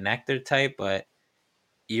a connector type, but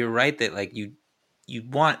you're right that like you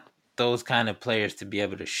want those kind of players to be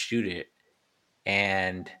able to shoot it.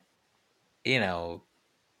 And, the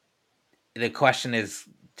question is,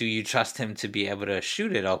 do you trust him to be able to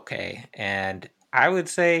shoot it okay? And I would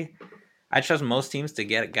say I trust most teams to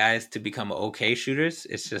get guys to become okay shooters.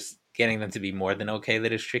 It's just getting them to be more than okay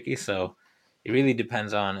that is tricky. So it really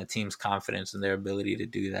depends on a team's confidence and their ability to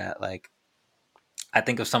do that. Like, I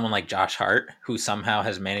think of someone like Josh Hart, who somehow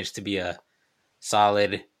has managed to be a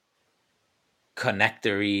solid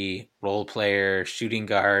connectory role player, shooting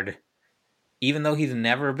guard, even though he's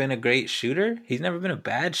never been a great shooter. He's never been a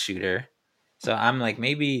bad shooter. So I'm like,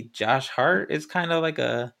 maybe Josh Hart is kind of like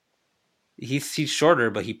he's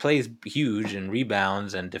shorter, but he plays huge and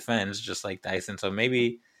rebounds and defends just like Dyson. So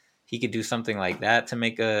maybe he could do something like that to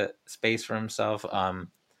make a space for himself.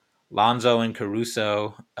 Lonzo and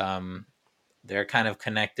Caruso, they're kind of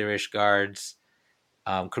connector-ish guards.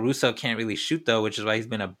 Caruso can't really shoot though, which is why he's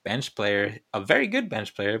been a bench player, a very good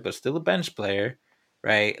bench player, but still a bench player,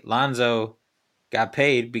 right? Lonzo got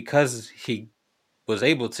paid because he was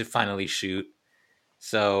able to finally shoot.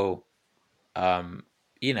 So,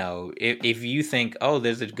 if you think, oh,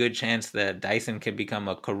 there's a good chance that Dyson could become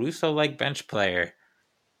a Caruso-like bench player,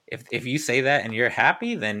 if you say that and you're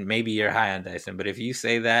happy, then maybe you're high on Dyson. But if you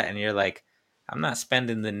say that and you're like, I'm not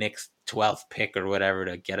spending the Knicks 12th pick or whatever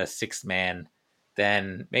to get a sixth man,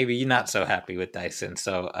 then maybe you're not so happy with Dyson.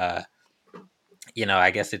 So, I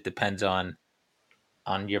guess it depends on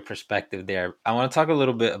your perspective there. I want to talk a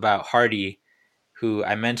little bit about Hardy, who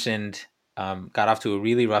I mentioned got off to a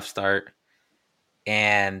really rough start.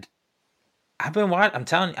 And I'm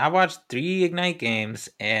telling you, I watched 3 Ignite games,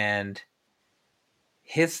 and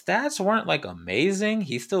his stats weren't like amazing.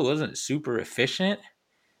 He still wasn't super efficient,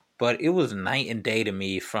 but it was night and day to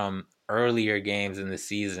me from earlier games in the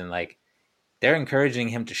season. Like, they're encouraging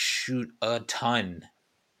him to shoot a ton,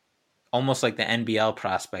 almost like the NBL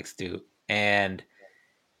prospects do. And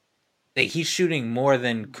he's shooting more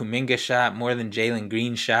than Kuminga shot, more than Jalen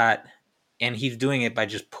Green shot, and he's doing it by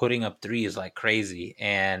just putting up threes like crazy.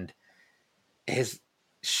 And his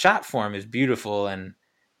shot form is beautiful, and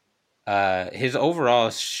his overall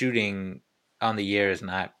shooting on the year is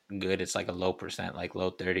not good. It's like a low percent, like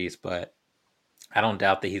low 30s, but I don't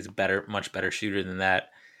doubt that he's much better shooter than that.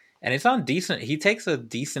 And it's on decent. He takes a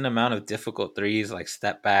decent amount of difficult threes, like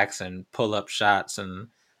step backs and pull up shots and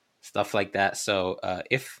stuff like that. So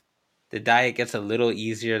if the diet gets a little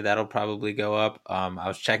easier, that'll probably go up. I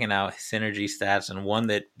was checking out synergy stats, and one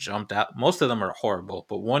that jumped out. Most of them are horrible,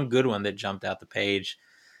 but one good one that jumped out the page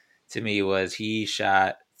to me was he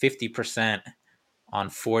shot 50% on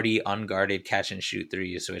 40 unguarded catch and shoot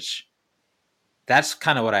threes, which that's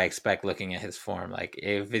kind of what I expect looking at his form. Like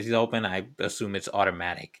if he's open, I assume it's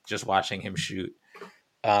automatic just watching him shoot.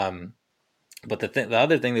 But the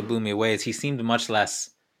other thing that blew me away is he seemed much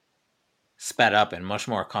less sped up and much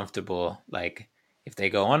more comfortable. Like if they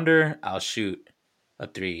go under, I'll shoot a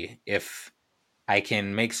three. If I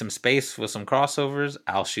can make some space with some crossovers,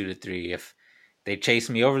 I'll shoot a three. If they chase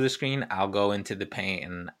me over the screen, I'll go into the paint,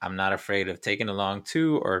 and I'm not afraid of taking a long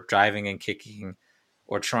two or driving and kicking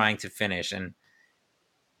or trying to finish. And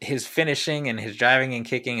his finishing and his driving and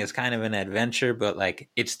kicking is kind of an adventure, but like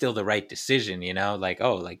it's still the right decision, you know? Like,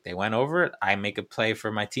 oh, like they went over it, I make a play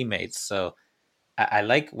for my teammates. So I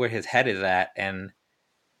like where his head is at, and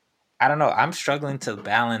I don't know, I'm struggling to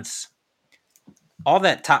balance all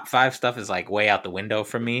that top five stuff is like way out the window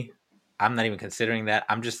for me. I'm not even considering that.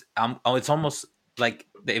 It's almost like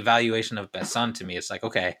the evaluation of Besson to me. It's like,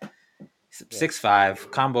 okay,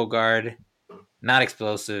 6'5", combo guard, not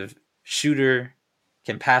explosive, shooter,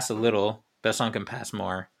 can pass a little. Besson can pass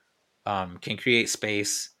more, can create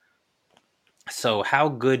space. So how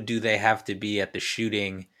good do they have to be at the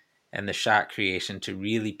shooting and the shot creation to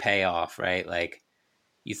really pay off, right? Like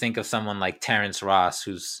you think of someone like Terrence Ross,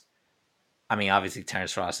 obviously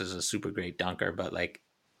Terrence Ross is a super great dunker, but like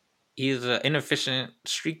he's an inefficient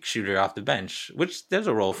streak shooter off the bench, which there's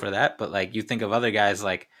a role for that. But like you think of other guys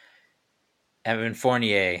like Evan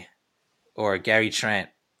Fournier or Gary Trent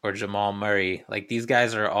or Jamal Murray, like these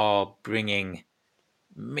guys are all bringing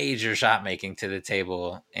major shot making to the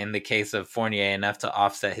table. In the case of Fournier, enough to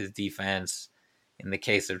offset his defense. In the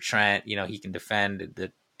case of Trent, he can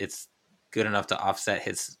defend. It's good enough to offset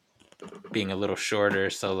his being a little shorter.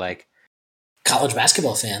 So like College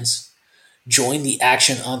basketball fans, join the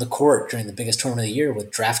action on the court during the biggest tournament of the year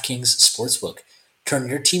with DraftKings Sportsbook. Turn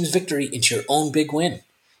your team's victory into your own big win.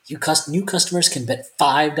 New customers can bet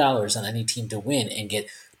 $5 on any team to win and get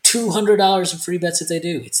 $200 in free bets if they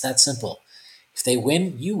do. It's that simple. If they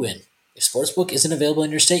win, you win. If Sportsbook isn't available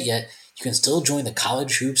in your state yet, you can still join the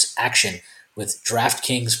college hoops action with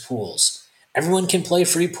DraftKings pools. Everyone can play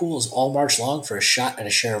free pools all March long for a shot at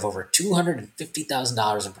a share of over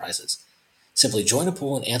 $250,000 in prizes. Simply join a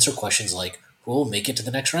pool and answer questions like who will make it to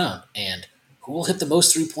the next round and who will hit the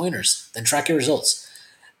most three-pointers, then track your results.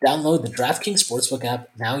 Download the DraftKings Sportsbook app.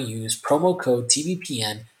 Now use promo code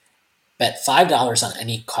TBPN. Bet $5 on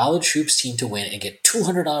any college hoops team to win and get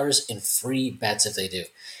 $200 in free bets if they do.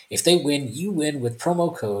 If they win, you win with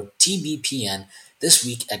promo code TBPN this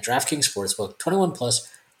week at DraftKings Sportsbook. 21 plus.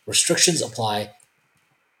 Restrictions apply.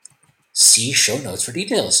 See show notes for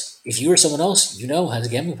details. If you or someone else you know has a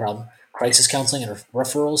gambling problem, crisis counseling and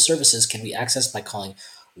referral services can be accessed by calling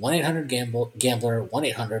 1-800-GAMBLER,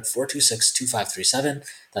 1-800-426-2537.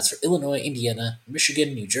 That's for Illinois, Indiana,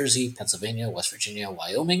 Michigan, New Jersey, Pennsylvania, West Virginia,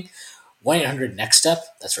 Wyoming. 1-800-NEXT-STEP.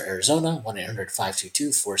 That's for Arizona.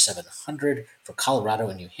 1-800-522-4700. For Colorado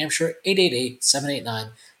and New Hampshire.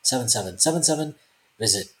 888-789-7777.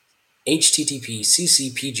 Visit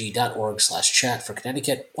http://ccpg.org/chat for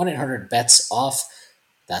Connecticut. 1-800-BETS-OFF.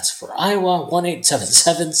 That's for Iowa.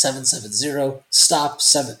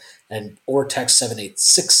 1-877-770-STOP-7 or text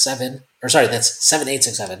 7867. Or sorry, that's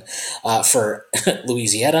 7867 for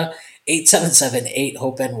Louisiana.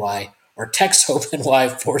 877-8-HOPE-NY or text HOPE-NY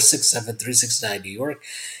 467-369 New York.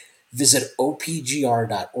 Visit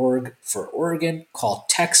opgr.org for Oregon. Call or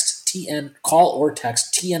text TN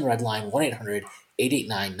Redline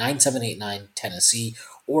 1-800-889-9789 Tennessee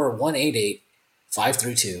or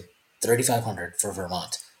 1-888-532-3500 for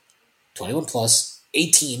Vermont. 21 plus,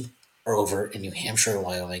 18 or over in New Hampshire or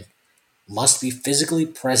Wyoming. Must be physically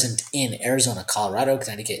present in Arizona, Colorado,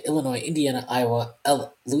 Connecticut, Illinois, Indiana, Iowa,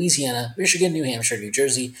 Louisiana, Michigan, New Hampshire, New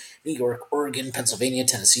Jersey, New York, Oregon, Pennsylvania,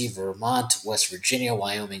 Tennessee, Vermont, West Virginia,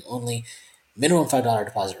 Wyoming only. Minimum $5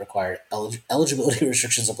 deposit required. Eligibility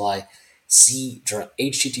restrictions apply. See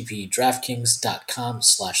http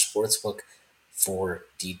draftkings.com/sportsbook for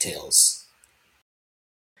details.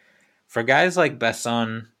 For guys like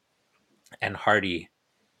Besson and Hardy,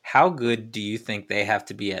 how good do you think they have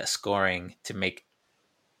to be at scoring to make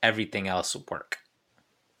everything else work?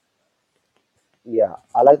 Yeah,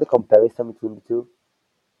 I like the comparison between the two.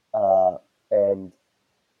 And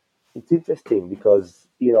it's interesting because,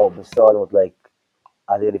 Basson was like,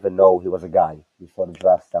 I didn't even know he was a guy before the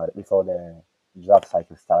draft cycle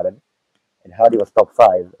started. And Hardy was top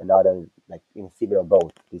five, and now they're like in a similar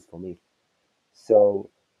boat, at least for me. So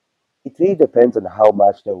it really depends on how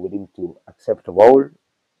much they're willing to accept a role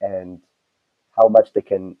and how much they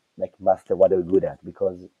can master what they're good at.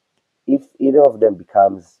 Because if either of them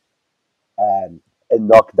becomes a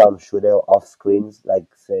knockdown shooter off screens, like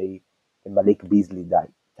say a Malik Beasley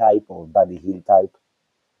type or Buddy Hill type.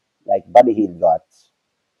 Like Buddy Hill got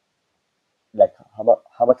like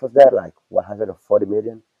how much was that? Like 140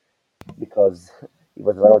 million because he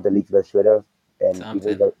was one of the league's best shooters, and even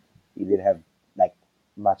Something. though he didn't have like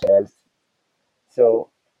much else. So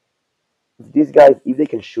if these guys, if they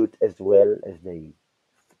can shoot as well as they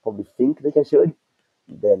probably think they can shoot,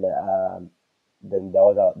 then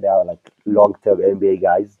they are like long-term NBA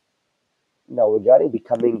guys. Now regarding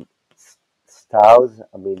becoming stars,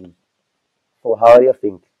 I mean, for Hardy, I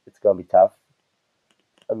think it's gonna be tough.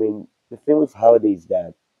 I mean, the thing with Hardy is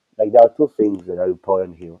that like there are two things that are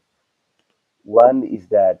important here. One is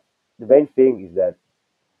that the main thing is that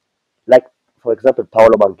like for example,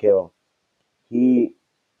 Paolo Banchero, he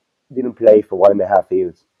didn't play for 1.5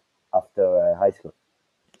 years after high school.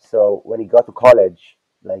 So when he got to college,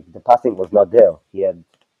 like the passing was not there. He had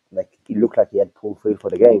like it looked like he had full feel for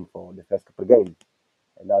the game for the first couple of games.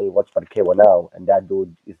 And now you watch Parquewa now, and that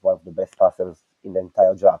dude is one of the best passers in the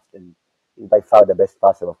entire draft, and he's by far the best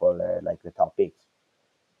passer of all like the top picks.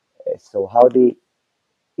 So how the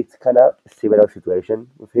it's kind of a similar situation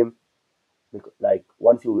with him. Like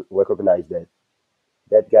once you recognize that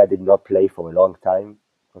that guy did not play for a long time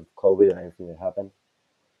because of COVID and everything that happened,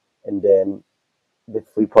 and then the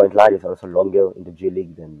 3-point line is also longer in the G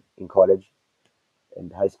League than in college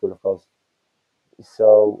and high school, of course.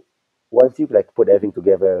 So once you like put everything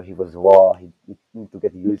together, he was raw. He need to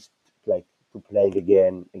get used like to playing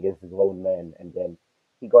again against a grown man, and then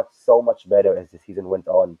he got so much better as the season went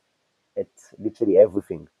on at literally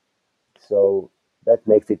everything. So that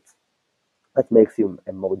makes it that makes him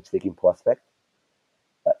a more intriguing prospect.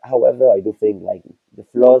 However, I do think like the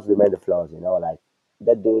flaws remain the flaws. Like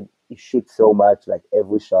that dude, he shoots so much, like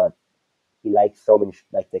every shot. He likes so many,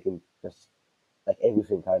 like taking just like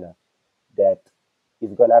everything kind of that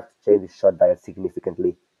he's gonna have to change his shot diet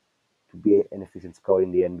significantly to be an efficient scorer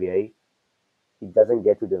in the NBA. He doesn't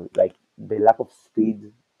get to the lack of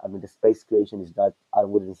speed. I mean, the space creation is not. I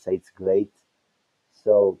wouldn't say it's great.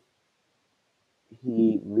 So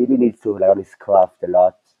he really needs to rely on his craft a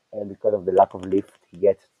lot, and because of the lack of lift he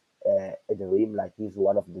gets at the rim, like he's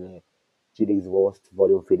one of the G League's worst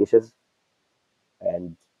volume finishers,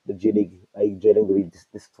 and the G League, like Jalen Green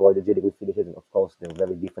destroyed the G League with finishes, and of course they're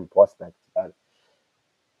very different prospects.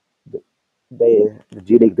 The, the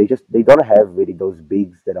G League they don't have really those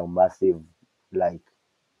bigs that are massive, like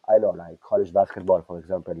I know like college basketball for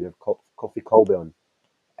example. You have Kofi Coburn,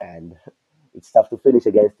 and it's tough to finish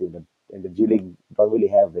against him. And the G League don't really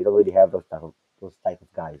have those type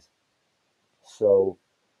of guys. So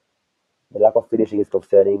the lack of finishing is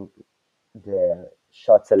concerning. The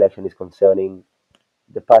shot selection is concerning.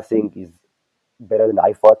 The passing is better than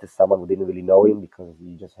I thought as someone who didn't really know him because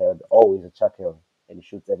you just heard, oh, he's a chucker and he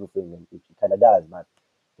shoots everything, and which he kind of does. But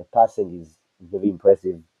the passing is very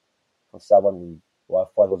impressive for someone who I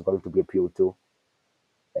thought was going to be a pure two,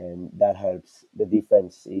 and that helps. The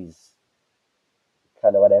defense is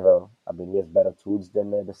kind of whatever. I mean, he has better tools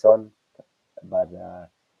than the Sun, but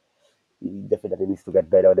he definitely needs to get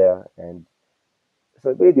better there. And so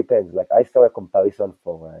it really depends. Like I saw a comparison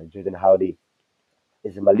for Jaden Hardy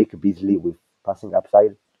is Malik Beasley with passing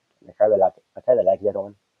upside. I kind of like that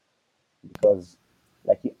one because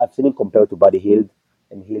I've seen him compared to Buddy Hield,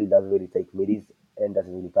 and Hield doesn't really take middies and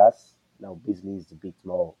doesn't really pass. Now Beasley is a bit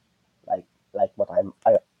more like what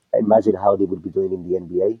I imagine Hardy would be doing in the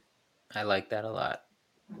NBA. I like that a lot.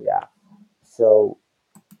 Yeah. So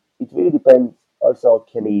it really depends. Also,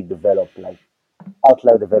 can he develop like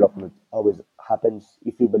outlier development always happens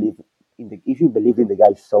if you believe in the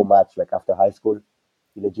guy so much like after high school,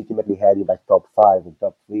 you legitimately had him like top five and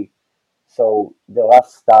top three. So the rough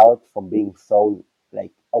start from being so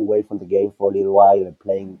like away from the game for a little while and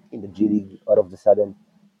playing in the G League all of a sudden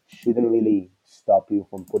shouldn't really stop you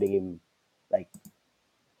from putting him like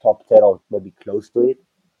top 10 or maybe close to it.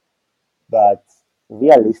 But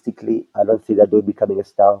realistically, I don't see that dude becoming a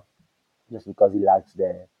star just because he lacks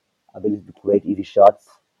the ability to create easy shots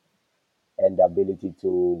and the ability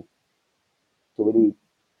to really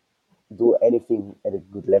do anything at a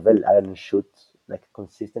good level and shoot like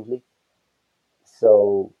consistently.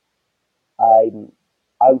 So I'm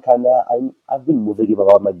I've been moving him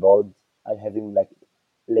around my board. I have him like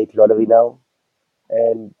late lottery now,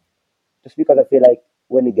 and just because I feel like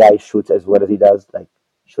when a guy shoots as well as he does, like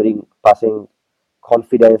shooting, passing,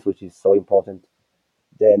 confidence, which is so important,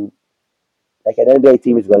 then like an NBA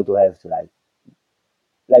team is going to have to like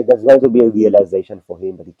there's going to be a realization for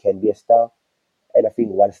him that he can be a star. And I think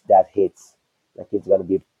once that hits, like he's gonna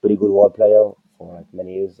be a pretty good role player for like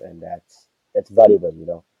many years, and that's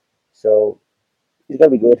valuable. So he's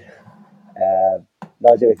gonna be good.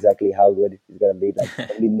 Not sure exactly how good he's gonna be. Like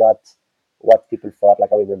probably not what people thought.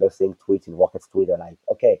 Like I remember seeing tweets in Rockets Twitter, like,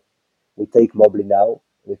 okay, we take Mobley now,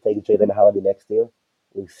 we take Jalen Hardy next year,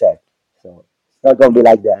 we're set. So it's not gonna be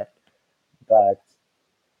like that, but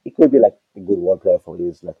it could be like a good role player for you.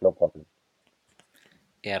 It's like no problem.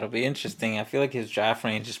 Yeah, it'll be interesting. I feel like his draft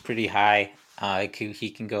range is pretty high. He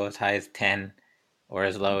can go as high as 10 or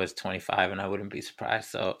as low as 25, and I wouldn't be surprised.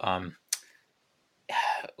 So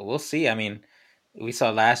we'll see. I mean, we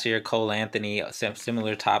saw last year Cole Anthony,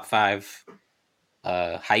 similar top five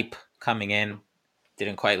hype coming in,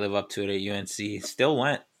 didn't quite live up to it at UNC. Still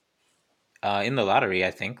went in the lottery,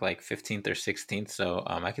 I think, like 15th or 16th. So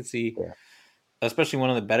I could see, Yeah, especially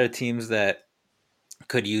one of the better teams that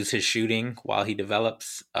could use his shooting while he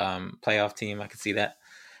develops. Playoff team, I could see that.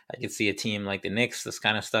 I could see a team like the Knicks that's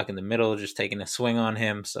kind of stuck in the middle, just taking a swing on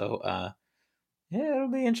him. So yeah, it'll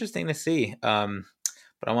be interesting to see.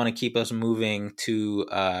 But I want to keep us moving to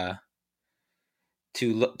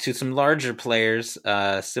some larger players,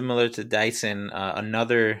 similar to Dyson.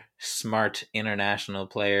 Another smart international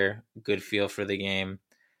player, good feel for the game,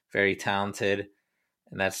 very talented,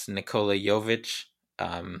 and that's Nikola Jovic.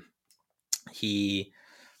 Um, he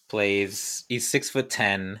plays. He's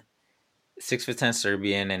 6'10", 6'10"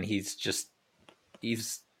 Serbian, and he's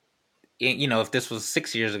if this was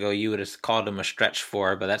 6 years ago, you would have called him a stretch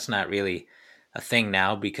four, but that's not really a thing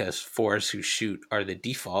now because fours who shoot are the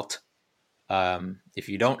default. If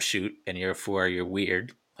you don't shoot and you're a four, you're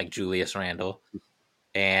weird, like Julius Randle.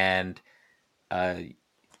 And, uh,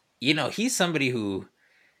 he's somebody who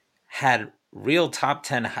had real top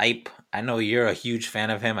 10 hype. I know you're a huge fan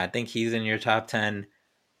of him. I think he's in your top 10.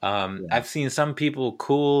 yeah, I've seen some people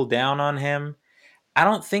cool down on him. I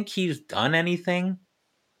don't think he's done anything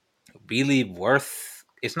really worth.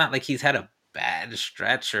 It's not like he's had a bad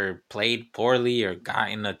stretch or played poorly or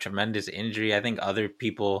gotten a tremendous injury. I think other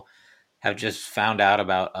people have just found out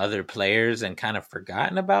about other players and kind of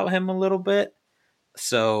forgotten about him a little bit.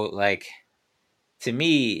 So like to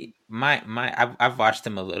me, I've watched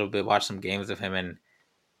him a little bit, watched some games of him, and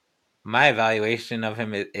my evaluation of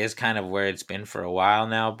him is kind of where it's been for a while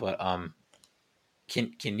now. But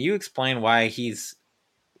can you explain why he's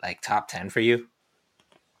like top 10 for you?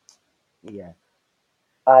 yeah.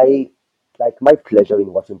 I like my pleasure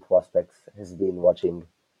in watching prospects has been watching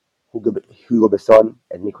Hugo Besson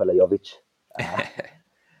and Nikola Jovic. Uh,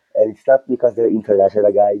 and it's not because they're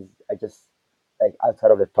international guys. I just like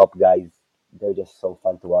outside of the top guys, they're just so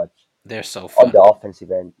fun to watch They're so on fun. the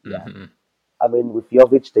offensive end. Yeah, Hmm. I mean with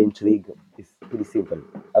Jovic, the intrigue is pretty simple.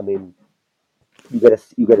 I mean you get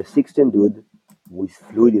a 16 dude who is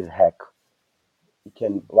fluid as heck. He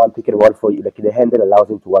can one pick and roll for you. Like the handle allows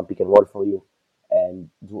him to one pick and roll for you, and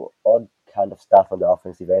do all kind of stuff on the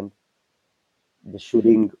offensive end. The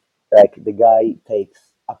shooting, like the guy takes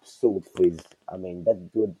absurd threes. I mean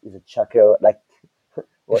that dude is a chucker. Like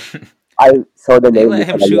what I saw the They name let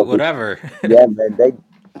him Nikola shoot Jokic. whatever. Yeah, man, they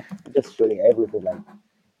just shooting everything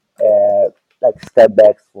uh, like step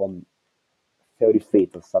backs from 30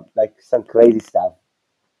 feet or something, like some crazy stuff.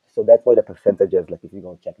 So that's why the percentages, like if you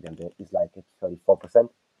go check them, it's like at 34%.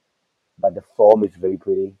 But the form is very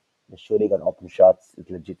pretty. The shooting on open shots is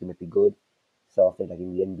legitimately good. So I think like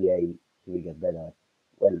in the NBA, he will get better.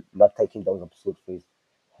 Well, not taking those absurd threes.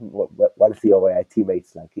 Once your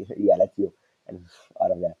teammates like, yeah, let you, and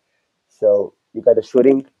out of that. So you got the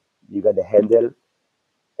shooting, you got the handle,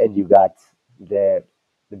 and you got the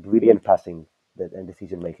the brilliant passing and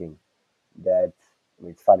decision making. That I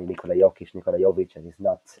mean, it's funny, Nikola Jovic, and he's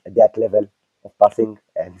not at that level of passing,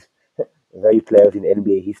 and very players in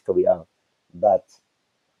NBA history are. But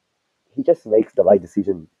he just makes the right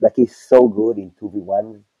decision. Like he's so good in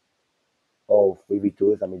 2v1 or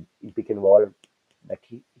 3v2s. I mean, in pick and roll, like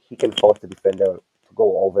he can force the defender to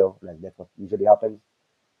go over. Like that's what usually happens.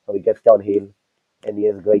 So he gets downhill, and he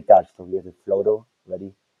has a great touch. So he has a floater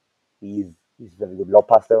ready. He's very good low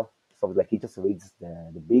passer. So like he just reads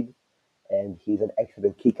the big, and he's an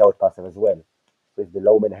excellent kick out passer as well. So if the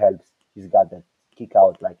low man helps, he's got that kick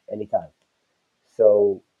out like anytime.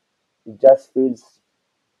 So it just feels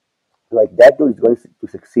like that dude is going to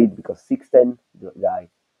succeed because 6'10" guy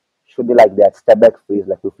should be like that step back freeze,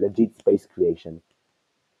 like with legit space creation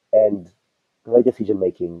and great decision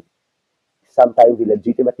making. Sometimes he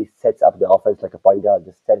legitimately sets up the offense like a point guard,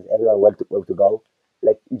 just tells everyone where to go.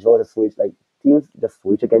 Like he draws a switch, like teams just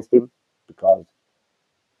switch against him because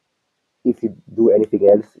if you do anything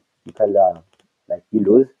else, you kind of like you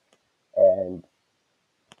lose. And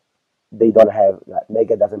they don't have like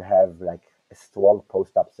Mega doesn't have like a strong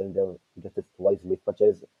post up center. He just destroys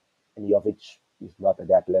mismatches, and Jovic is not at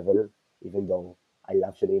that level, even though I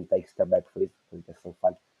love shooting him take step back threes. It's just so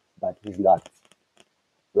fun. But he's not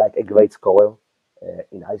like a great scorer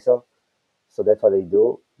in ISO. So that's what they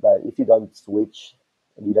do. But if you don't switch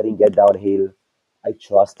and you let him get downhill, I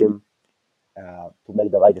trust him to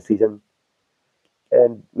make the right decision.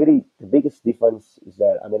 And really, the biggest difference is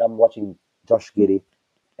that I mean I'm watching Josh Giddey,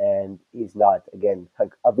 and he's not. Again,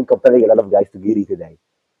 I've been comparing a lot of guys to Giddey today,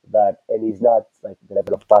 but and he's not like the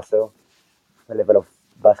level of passer, the level of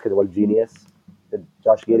basketball genius that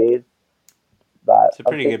Josh Giddey is. But It's a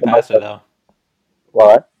I'm pretty thinking good to passer, myself, though.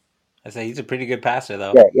 what? I say he's a pretty good passer,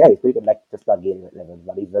 though. Yeah, he's pretty good. Like just not Giddey level,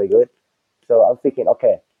 but he's very good. So I'm thinking,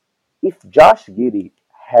 okay, if Josh Giddey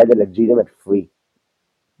had a legitimate free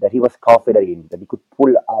that he was confident in, that he could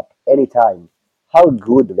pull up anytime, how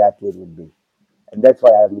good that kid would be. And that's why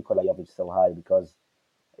I have Nikola Jovic so high because,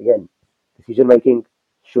 again, decision making,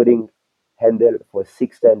 shooting, handle for a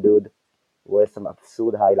 6'10 dude with some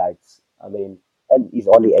absurd highlights. I mean, and he's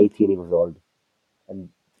only 18 years old. And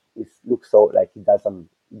it looks so like he does,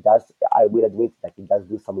 I will admit, like he does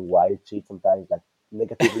do some wild shit sometimes, like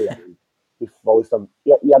negatively. I mean, he throws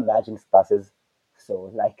he imagines passes.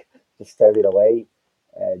 So, like, just turns it away.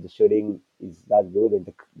 The shooting is not good. And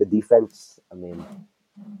the defense, I mean,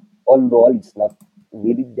 on ball, it's not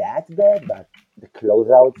really that bad, but the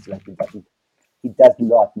closeouts, like he does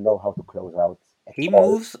not know how to close out at He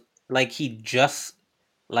all. moves like he just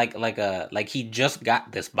like he just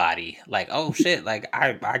got this body. Like, oh shit, like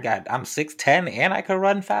I'm 6'10" and I can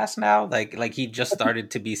run fast now. Like he just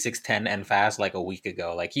started to be 6'10" and fast like a week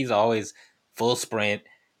ago. Like he's always full sprint,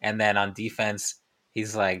 and then on defense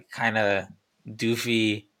he's like kind of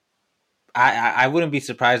doofy. I wouldn't be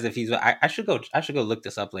surprised if he's. I should go look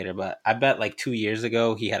this up later, but I bet like 2 years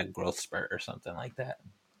ago he had a growth spurt or something like that.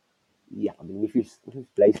 Yeah, I mean, with his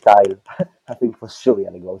play style, I think for sure he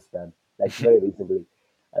had a growth spurt, like very recently.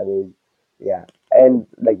 I mean, yeah. And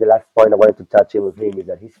like the last point I wanted to touch in with him is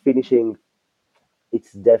that his finishing,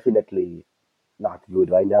 it's definitely not good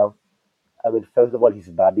right now. I mean, first of all, his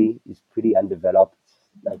body is pretty undeveloped,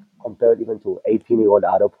 like compared even to 18-year-old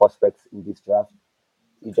other prospects in this draft.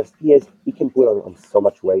 He can put on so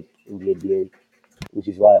much weight in the NBA, which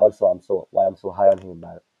is why also I'm so high on him.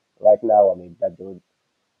 But right now, I mean, that dude,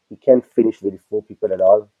 he can't finish with full people at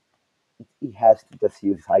all. He has to just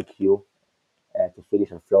use his IQ to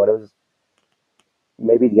finish on floaters.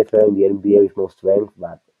 Maybe he gets better in the NBA with more strength,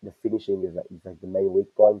 but the finishing is like the main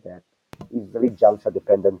weak point. That he's very jump shot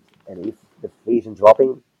dependent, and if the free isn't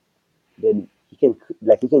dropping, then he can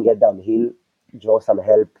get downhill, draw some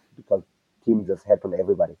help because team just help on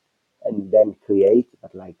everybody, and then create.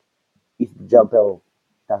 But like if the jumper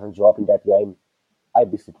doesn't drop in that game, I'd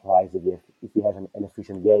be surprised if he has an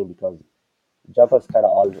efficient game because jumpers kind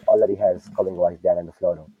of already has scoring wise down on the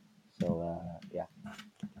floor though. So yeah,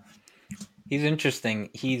 He's interesting.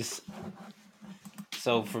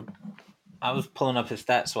 So for I was pulling up his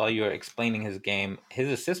stats while you were explaining his game. His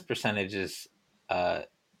assist percentage is uh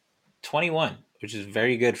 21, which is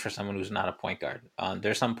very good for someone who's not a point guard.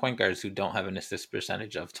 There's some point guards who don't have an assist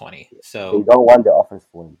percentage of 20. they So, don't want the offense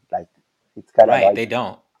for him. Like it's kind of right, annoying. they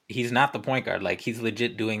don't. He's not the point guard. Like, he's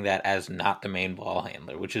legit doing that as not the main ball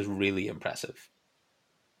handler, which is really impressive.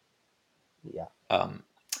 Yeah, Um,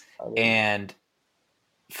 I mean, and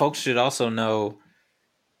folks should also know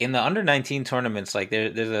in the under 19 tournaments, like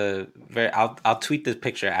there's a I'll tweet this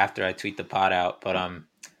picture after I tweet the pod out, but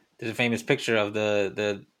there's a famous picture of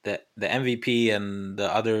the MVP and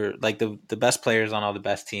the other like the best players on all the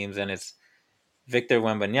best teams, and it's Victor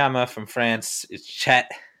Wembanyama from France, it's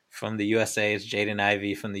Chet from the USA, it's Jaden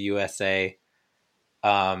Ivey from the USA.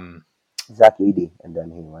 Um, Zach Edey and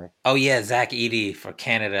then him, right? oh yeah, Zach Edey for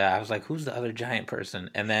Canada. I was like, who's the other giant person?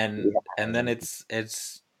 Yeah, And then it's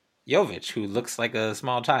Jovic, who looks like a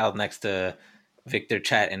small child next to Victor,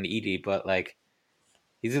 Chet, and Edey, but like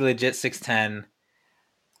he's a legit 6'10".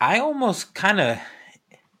 I almost kind of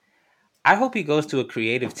I hope he goes to a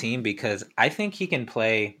creative team because I think he can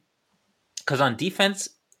play. Because on defense,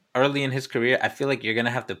 early in his career, I feel like you're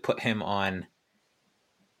gonna have to put him on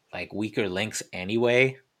like weaker links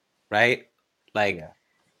anyway, right? Like yeah,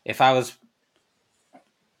 if I was,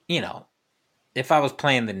 you know, if I was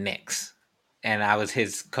playing the Knicks and I was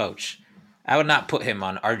his coach, I would not put him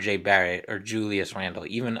on R.J. Barrett or Julius Randle,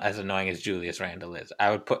 even as annoying as Julius Randle is.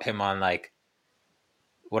 I would put him on like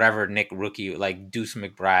whatever Nick rookie, like Deuce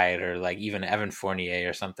McBride or like even Evan Fournier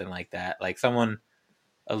or something like that, like someone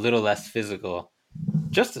a little less physical,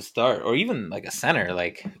 just to start, or even like a center.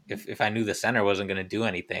 Like if I knew the center wasn't going to do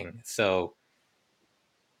anything, so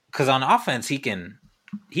because on offense he can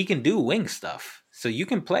do wing stuff, so you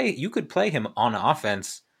could play him on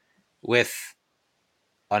offense with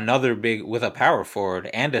another big with a power forward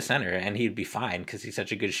and a center, and he'd be fine because he's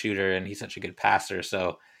such a good shooter and he's such a good passer.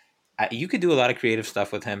 So you could do a lot of creative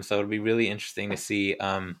stuff with him. So it'll be really interesting to see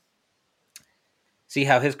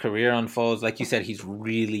how his career unfolds. Like you said, he's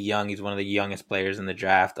really young. He's one of the youngest players in the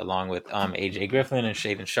draft, along with AJ Griffin and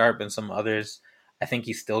Shaden Sharp and some others. I think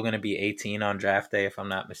he's still going to be 18 on draft day, if I'm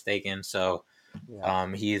not mistaken. So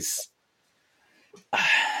he's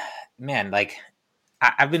man, like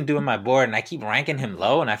I've been doing my board and I keep ranking him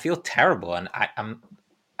low, and I feel terrible. And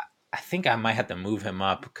I think I might have to move him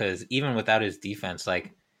up because even without his defense,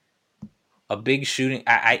 like a big shooting,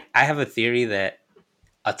 I have a theory that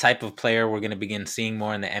a type of player we're going to begin seeing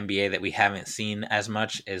more in the NBA that we haven't seen as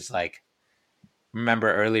much is like,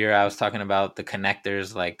 remember earlier I was talking about the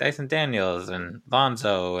connectors like Dyson Daniels and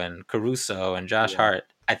Lonzo and Caruso and Josh Hart.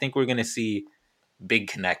 I think we're going to see big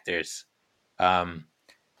connectors.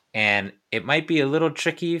 And it might be a little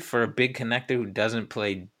tricky for a big connector who doesn't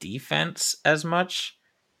play defense as much,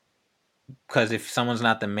 because if someone's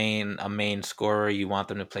not a main scorer, you want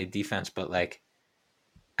them to play defense. But like,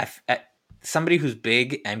 somebody who's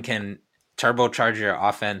big and can turbocharge your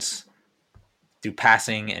offense through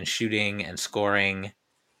passing and shooting and scoring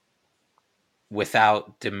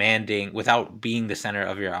without being the center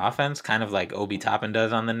of your offense, kind of like Obi Toppin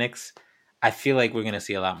does on the Knicks. I feel like we're going to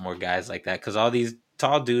see a lot more guys like that because all these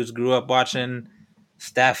tall dudes grew up watching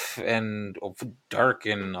Steph and Dirk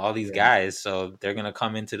and all these guys, so they're going to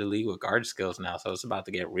come into the league with guard skills now. So it's about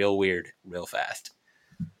to get real weird real fast.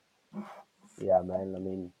 Yeah, man. I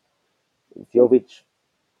mean, Jovic,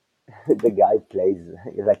 the guy plays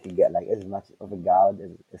like you get like as much of a guard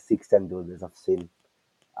as a 6'10" dude as I've seen.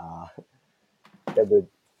 That dude,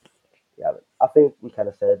 yeah. I think we kind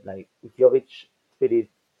of said like with Jovic, pretty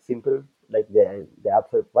simple. Like the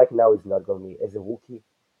upside right now is not going to be as a rookie.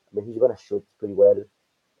 I mean, he's going to shoot pretty well,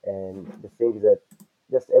 and the thing is that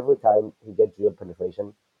just every time he gets real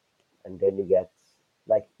penetration, and then you get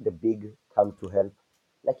like the big comes to help,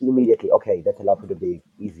 like immediately, okay, that's a lot for the big,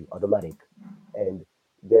 easy, automatic. And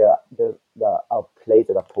there are plays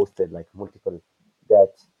that are posted like multiple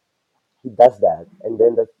that he does that, and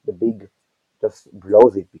then the big just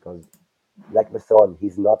blows it because like the son,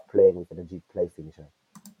 he's not playing with a legit play finisher.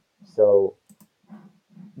 So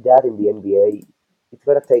that in the NBA, it's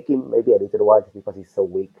gonna take him maybe a little while just because he's so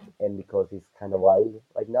weak and because he's kind of wild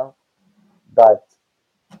right now. But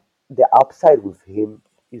the upside with him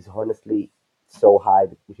is honestly so high,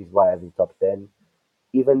 which is why I have him top 10.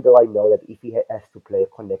 Even though I know that if he has to play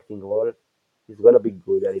a connecting role, he's going to be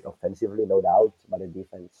good at it offensively, no doubt, but the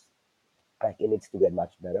defense, like, he needs to get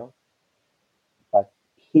much better. But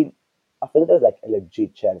I think there's like a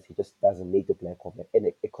legit chance he just doesn't need to play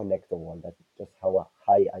a connector role. That's just how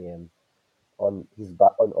high I am on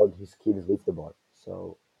on his skills with the ball.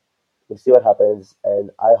 So we'll see what happens,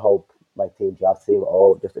 and I hope my team drafts him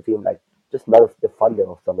or just a team like just none of the Thunder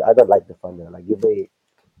or something. I don't like the Thunder. Like give me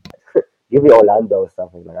Orlando or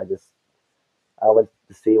something. Like I want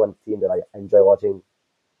to see one team that I enjoy watching.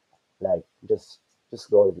 Like just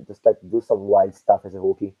go just like do some wild stuff as a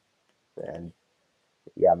rookie, and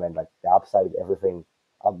yeah, man, like the upside, everything.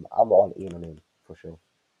 I'm all in on him for sure.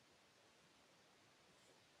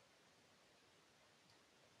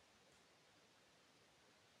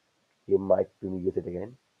 You might be muted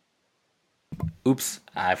again. Oops,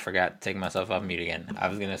 I forgot to take myself off mute again. I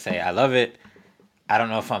was going to say I love it. I don't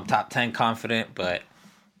know if I'm top 10 confident, but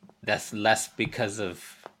that's less because of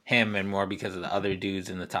him and more because of the other dudes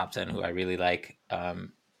in the top 10 who I really like.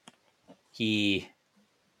 He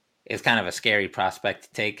is kind of a scary prospect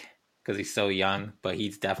to take because he's so young, but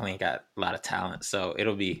he's definitely got a lot of talent. So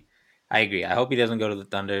I agree. I hope he doesn't go to the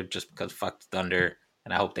Thunder just because fuck the Thunder,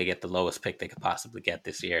 and I hope they get the lowest pick they could possibly get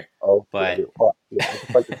this year. Oh, But oh yeah, I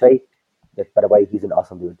just want to say that by the way, he's an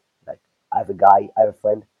awesome dude. Like I have a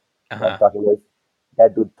friend who I'm talking with.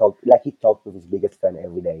 That dude he talked with his biggest fan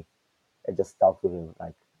every day and just talked with him.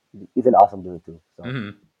 Like he's an awesome dude too.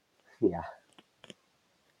 So yeah.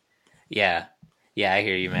 yeah, I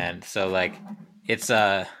hear you, man. So like, it's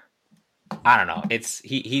I don't know. It's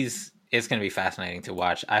gonna be fascinating to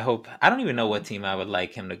watch. I don't even know what team I would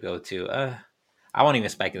like him to go to. I won't even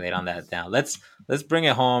speculate on that now. Let's bring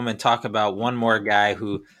it home and talk about one more guy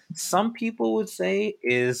who some people would say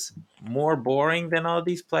is more boring than all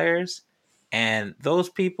these players, and those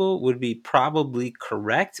people would be probably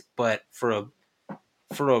correct. But for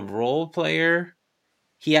a role player,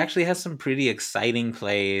 he actually has some pretty exciting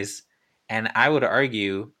plays, and I would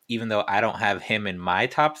argue, even though I don't have him in my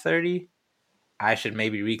top 30, I should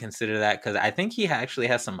maybe reconsider that because I think he actually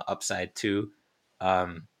has some upside too.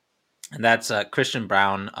 And that's Christian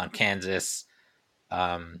Brown on Kansas.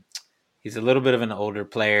 Um, He's a little bit of an older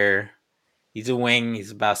player. He's a wing.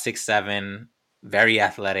 He's about 6'7", very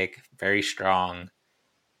athletic, very strong.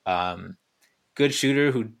 Good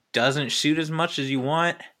shooter who doesn't shoot as much as you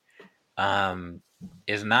want.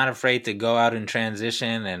 Is not afraid to go out in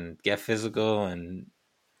transition and get physical and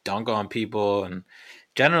dunk on people, and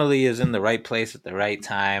generally is in the right place at the right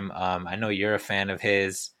time. I know you're a fan of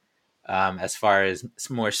his. As far as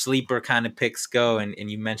more sleeper kind of picks go, and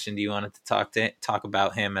you mentioned you wanted to talk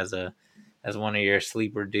about him as one of your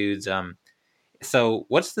sleeper dudes. So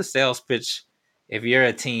what's the sales pitch if you're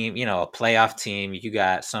a team, a playoff team? You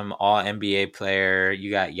got some All NBA player,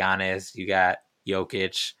 you got Giannis, you got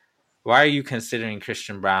Jokic. Why are you considering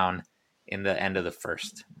Christian Brown in the end of the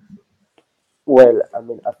first? Well, I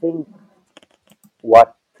mean, I think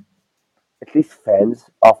what at least fans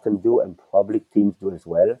often do and public teams do as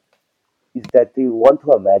well is that they want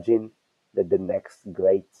to imagine that the next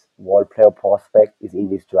great wall player prospect is in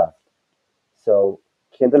this draft. So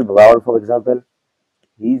Kendall Brown, for example,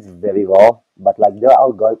 he's very raw, but like there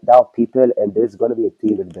are people and there's gonna be a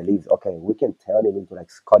team that believes, okay, we can turn him into like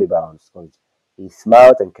Scotty Barnes because he's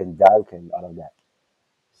smart and can dunk and all of that.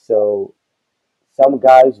 So some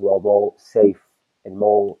guys who are more safe and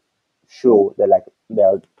more sure that like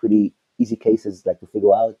they're pretty easy cases like to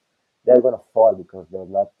figure out, they're gonna fall because they're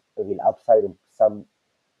not a real upside, and some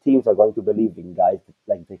teams are going to believe in guys that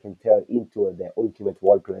like they can turn into their ultimate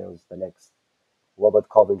wall players, the next Robert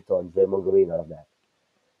Covington, Draymond Green, all of that.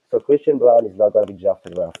 So Christian Brown is not going to be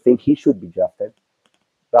drafted where I think he should be drafted,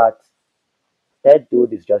 but that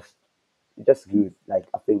dude is just good. Like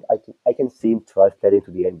I think I can see him translate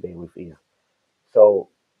into the NBA with ease. So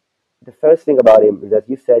the first thing about him is that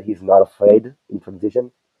you said he's not afraid in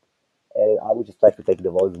transition, and I would just like to take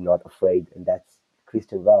the role not afraid, and that's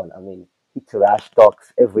Christian Brown. I mean, he trash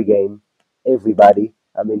talks every game, everybody.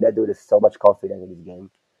 I mean, that dude has so much confidence in his game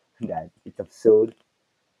that it's absurd.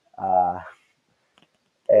 Uh,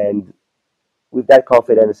 and with that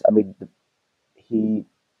confidence, I mean, he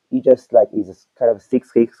he just like he's a kind of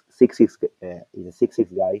six six he's a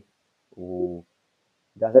 6'6" guy who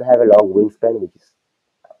doesn't have a long wingspan, which is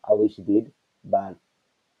I wish he did, but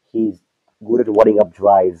he's good at warding up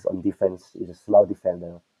drives on defense. He's a smart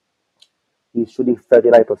defender. He's shooting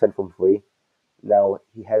 39% from free. Now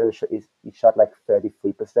he hasn't he shot like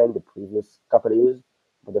 33% the previous couple of years,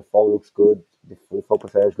 but the form looks good. The free throw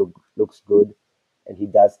percentage looks good, and he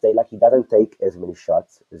does stay like he doesn't take as many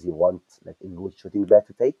shots as you want like a good shooting guard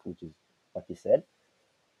to take, which is what you said.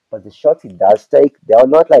 But the shots he does take, they are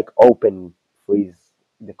not like open threes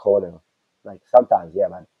in the corner. Like sometimes, yeah,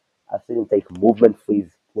 man. I've seen him take movement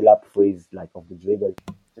threes, pull up threes, like off the dribble.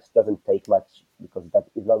 Just doesn't take much because that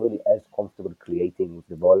is not really as comfortable creating with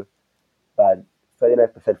the ball. But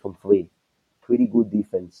 39% from three, pretty good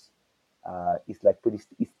defense. He's like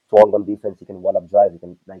he's strong on defense. He can one up drive. He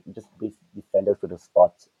can like he just beats defenders to the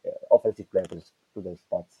spots, offensive players to the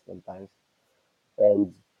spots sometimes.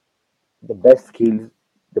 And the best skills,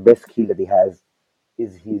 the best skill that he has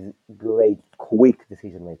is his great quick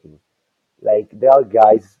decision making. Like there are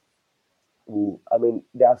guys who, I mean,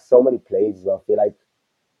 there are so many plays where I feel like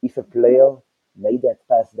if a player made that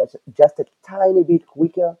pass that's just a tiny bit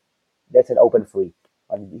quicker, that's an open free,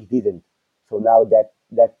 and he didn't. So now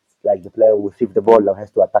that's like the player who received the ball now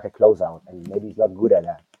has to attack a closeout, and maybe he's not good at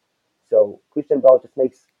that. So Christian Brown just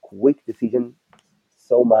makes quick decision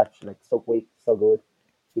so much, like so quick, so good.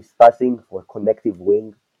 His passing for a connective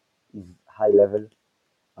wing is high level.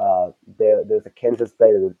 There's a Kansas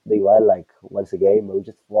play that they run like once a game where he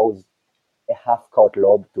just throws a half court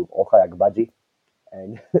lob to Ochai Agbaji,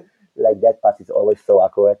 and like that pass is always so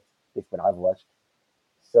accurate. It's when I've watched.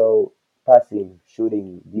 So passing,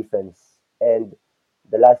 shooting, defense, and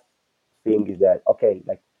the last thing is that okay,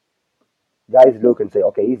 like guys look and say,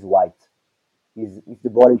 okay, he's white, he's the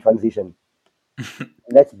ball in transition.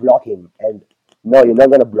 Let's block him. And no, you're not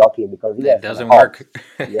gonna block him because he It has some doesn't heart.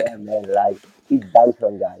 work. Yeah, man, like he dunks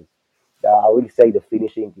on guys. I will say the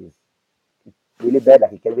finishing is really bad.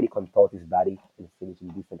 Like he can't really contort his body and finish in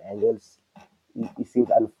different angles. He seems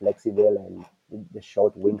unflexible, and the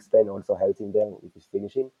short wingspan also helps him there with his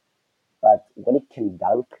finishing. But when he can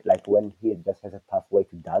dunk, like when he just has a tough way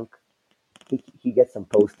to dunk, he gets some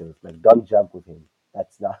posters. Like don't jump with him.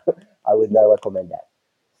 That's not. I would not recommend that.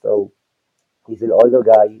 So he's an older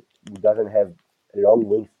guy who doesn't have a long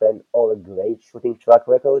wingspan or a great shooting track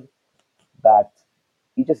record, but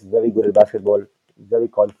he's just very good at basketball, very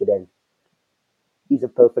confident. He's a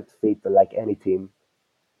perfect fit for like any team.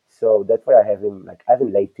 So that's why I have him like I have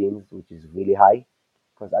him late teams, which is really high,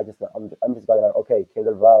 because I'm just going like okay,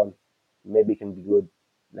 Kendall Brown, maybe he can be good,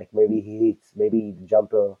 like maybe he hits, maybe the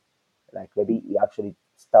jumper, Like maybe he actually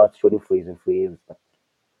starts shooting threes in 3 years. But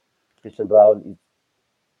Christian Brown is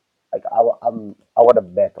like I want to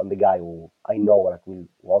bet on the guy who I know like will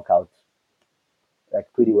work out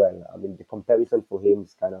like pretty well. I mean the comparison for him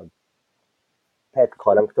is kind of Pat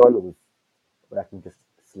Connaughton with like just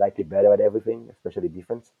slightly better at everything, especially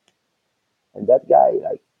defense. And that guy,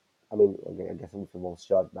 like, I mean, okay, I guess I'm the most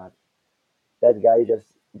shot, but that guy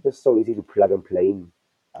just so easy to plug and play in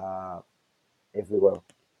uh, everywhere.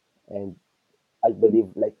 And I believe,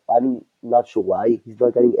 like, I'm not sure why he's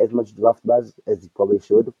not getting as much draft buzz as he probably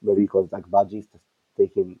should. Maybe because like Budgie is just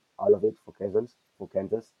taking all of it for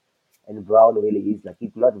Kansas, and Brown really is like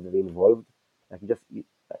he's not very involved. Like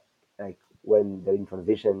like when they're in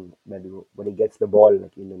transition, maybe when he gets the ball,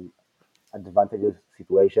 like in an advantageous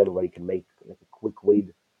situation where he can make like a quick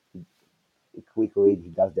read, he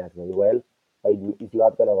does that very well. But he's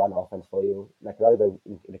not gonna run offense for you. Like not even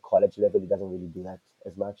in the college level, he doesn't really do that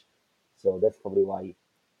as much. So that's probably why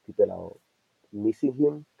people are missing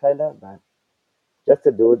him, kinda. But just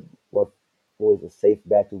a dude who is a safe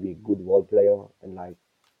bet to be a good role player and like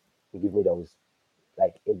to give me those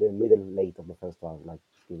like in the middle late of the first round, like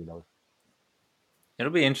just give me those.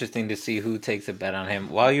 It'll be interesting to see who takes a bet on him.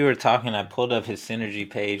 While you were talking, I pulled up his synergy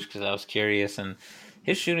page because I was curious, and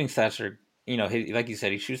his shooting stats are, like you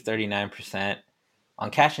said, he shoots 39%. On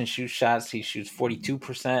catch and shoot shots, he shoots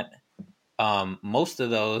 42%. Most of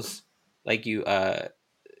those, like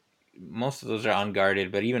most of those are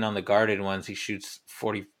unguarded, but even on the guarded ones, he shoots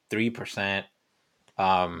 43%.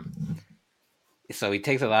 Um, so he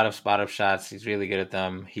takes a lot of spot up shots. He's really good at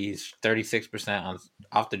them. He's 36% on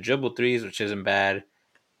off the dribble threes, which isn't bad.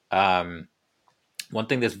 Um, One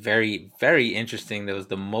thing that's very, very interesting, that was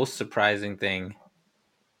the most surprising thing.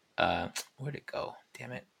 Where'd it go?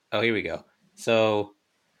 Damn it. Oh, here we go. So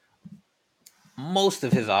most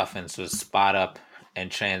of his offense was spot up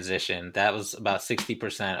and transition. That was about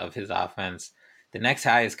 60% of his offense. The next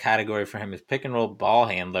highest category for him is pick and roll ball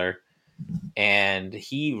handler. And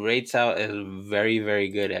he rates out as very, very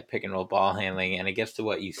good at pick and roll ball handling. And it gets to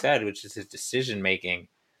what you said, which is his decision making.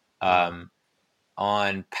 Yeah,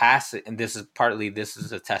 On pass, and this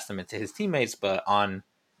is a testament to his teammates, but on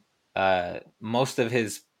most of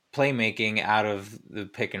his playmaking out of the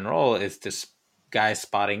pick and roll is to guys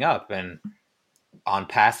spotting up, and on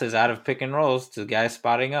passes out of pick and rolls to guys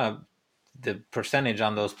spotting up, the percentage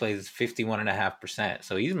on those plays is 51.5%.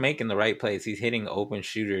 So he's making the right plays. He's hitting open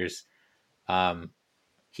shooters. Um,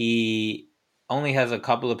 he only has a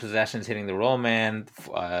couple of possessions hitting the roll man,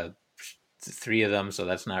 3 of them, so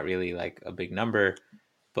that's not really like a big number,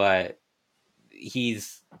 but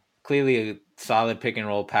he's clearly a solid pick and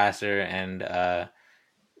roll passer, and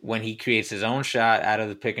when he creates his own shot out of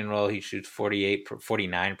the pick and roll, he shoots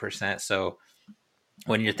 49%. So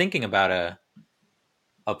when you're thinking about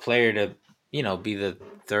a player to, be the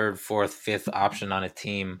third, fourth, fifth option on a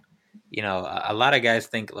team, a lot of guys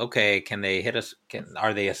think, okay, can they hit us?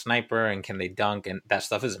 Are they a sniper and can they dunk? And that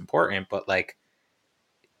stuff is important, but like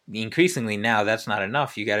increasingly now, that's not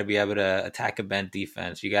enough. You got to be able to attack a bent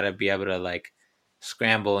defense. You got to be able to like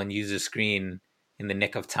scramble and use a screen in the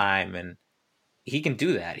nick of time, and he can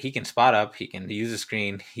do that. He can spot up. He can use a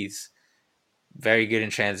screen. He's very good in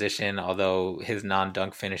transition, although his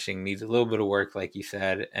non-dunk finishing needs a little bit of work, like you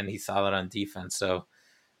said, and he's solid on defense. So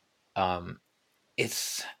um,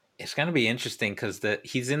 it's going to be interesting because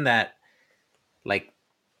he's in like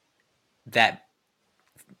that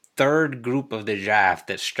third group of the draft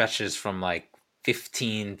that stretches from like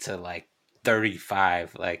 15 to like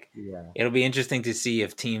 35. Like yeah, it'll be interesting to see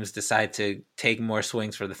if teams decide to take more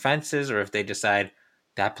swings for the fences, or if they decide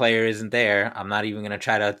that player isn't there, I'm not even going to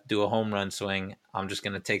try to do a home run swing. I'm just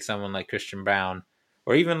going to take someone like Christian Brown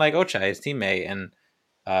or even like Ochai, his teammate, and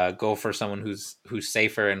go for someone who's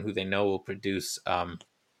safer and who they know will produce.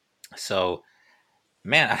 So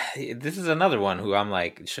man, this is another one who I'm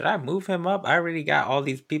like, should I move him up? I already got all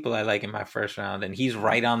these people I like in my first round, and he's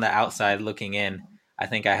right on the outside looking in. I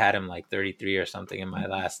think I had him like 33 or something in my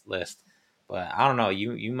last list, but I don't know.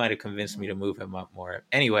 You might have convinced me to move him up more.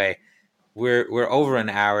 Anyway, we're over an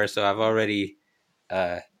hour, so I've already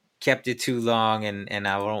uh, kept it too long, and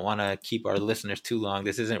I don't want to keep our listeners too long.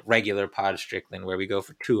 This isn't regular Pod Strickland where we go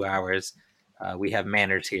for 2 hours. We have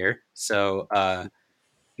manners here, so.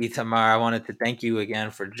 Itamar, I wanted to thank you again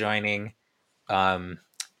for joining. Um,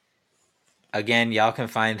 Again, y'all can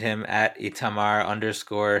find him at Itamar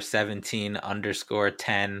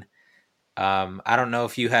 _17_10. I don't know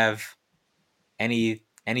if you have any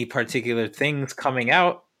particular things coming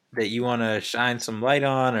out that you want to shine some light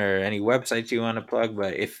on, or any websites you want to plug,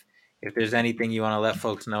 but if there's anything you want to let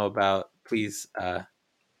folks know about, please go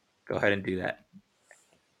ahead and do that.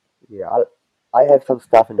 Yeah, I have some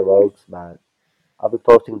stuff in the works, but I'll be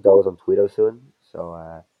posting those on Twitter soon.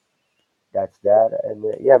 So that's that. And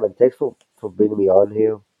yeah, man, thanks for bringing me on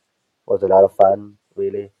here. It was a lot of fun,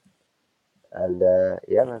 really. And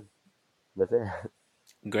yeah, man, that's it.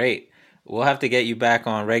 Great. We'll have to get you back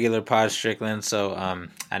on regular pod, Strickland. So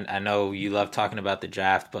I know you love talking about the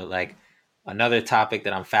draft, but like another topic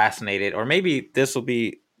that I'm fascinated, or maybe this will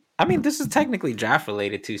be. I mean, this is technically draft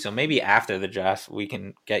related too, so maybe after the draft we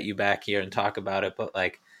can get you back here and talk about it. But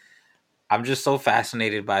like, I'm just so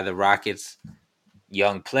fascinated by the Rockets'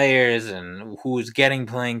 young players and who's getting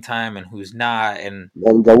playing time and who's not, and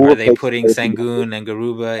And are Garuba they takes putting 30 Sengun and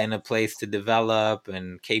Garuba in a place to develop,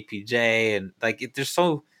 and KPJ, and like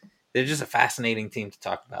they're just a fascinating team to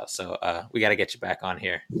talk about. So we got to get you back on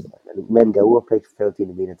here. Man, Garuba played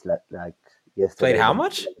 13 minutes like Played yesterday. how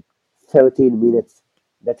much? 13 minutes.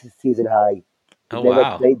 That's his season high. He Oh never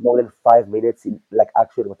wow! played more than 5 minutes in like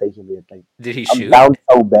actual rotation minutes. Like Did he I'm shoot? down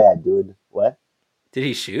so bad, dude. What? Did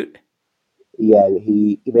he shoot? Yeah,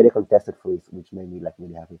 he made a contested free, which made me like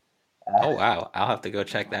really happy. Oh wow! I'll have to go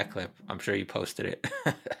check that clip. I'm sure you posted it.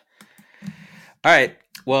 All right.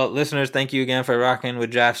 Well, listeners, thank you again for rocking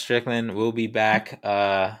with Draft Strickland. We'll be back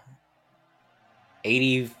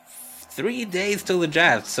 83 days till the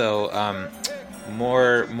draft. So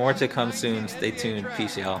more to come soon. Stay tuned.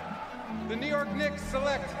 Peace, y'all. The New York Knicks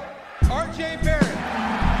select R.J. Barrett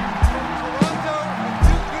from Toronto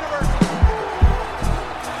Duke University.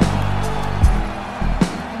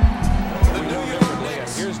 The New York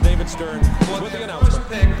Knicks. Here's David Stern with the announcement. First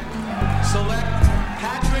pick, select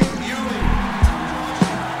Patrick Ewing.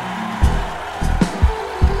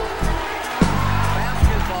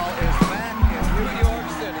 Basketball is back in New York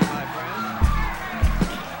City, my friend.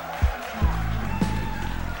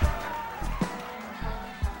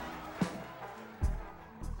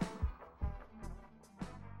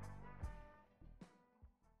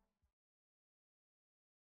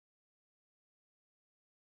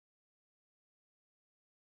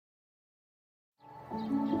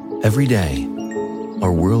 Every day,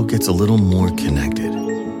 our world gets a little more connected,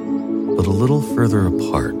 but a little further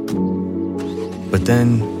apart. But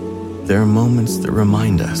then, there are moments that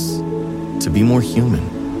remind us to be more human.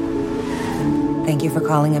 Thank you for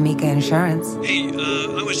calling Amica Insurance. Hey,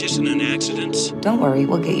 I was just in an accident. Don't worry,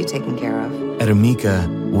 we'll get you taken care of. At Amica,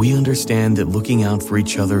 we understand that looking out for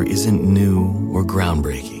each other isn't new or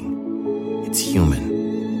groundbreaking. It's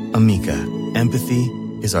human. Amica, empathy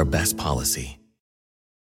is our best policy.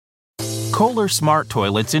 Kohler Smart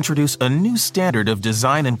Toilets introduce a new standard of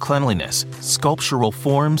design and cleanliness, sculptural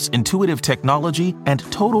forms, intuitive technology, and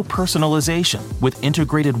total personalization with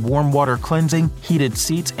integrated warm water cleansing, heated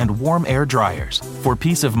seats, and warm air dryers. For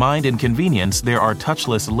peace of mind and convenience, there are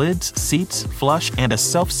touchless lids, seats, flush, and a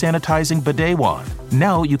self-sanitizing bidet wand.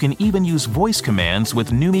 Now you can even use voice commands with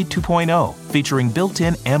Numi 2.0, featuring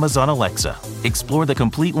built-in Amazon Alexa. Explore the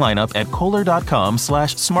complete lineup at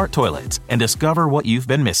kohler.com/smarttoilets and discover what you've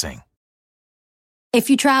been missing. If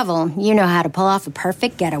you travel, you know how to pull off a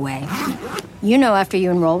perfect getaway. You know after you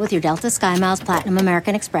enroll with your Delta SkyMiles Platinum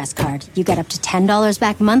American Express card, you get up to $10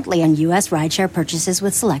 back monthly on U.S. rideshare purchases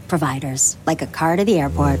with select providers, like a car to the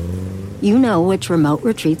airport. You know which remote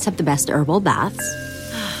retreats have the best herbal baths,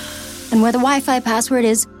 and where the Wi-Fi password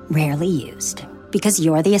is rarely used. Because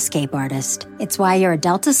you're the escape artist. It's why you're a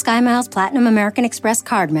Delta SkyMiles Platinum American Express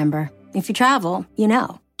card member. If you travel, you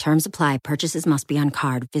know. Terms apply. Purchases must be on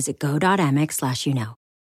card. Visit go.amex/you-know.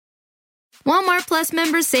 Walmart Plus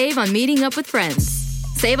members save on meeting up with friends.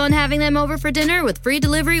 Save on having them over for dinner with free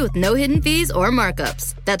delivery with no hidden fees or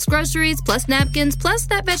markups. That's groceries plus napkins plus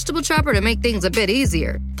that vegetable chopper to make things a bit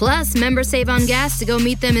easier. Plus, members save on gas to go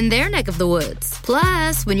meet them in their neck of the woods.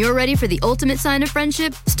 Plus, when you're ready for the ultimate sign of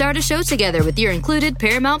friendship, start a show together with your included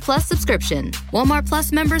Paramount Plus subscription. Walmart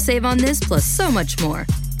Plus members save on this plus so much more.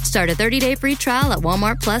 Start a 30-day free trial at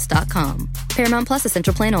walmartplus.com. Paramount Plus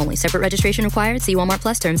Essential Plan only. Separate registration required. See Walmart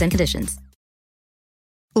Plus terms and conditions.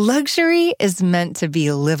 Luxury is meant to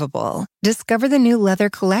be livable. Discover the new leather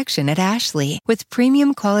collection at Ashley with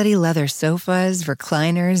premium quality leather sofas,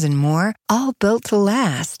 recliners, and more, all built to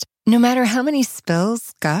last. No matter how many spills,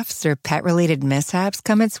 scuffs, or pet-related mishaps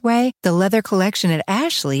come its way, the leather collection at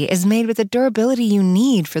Ashley is made with the durability you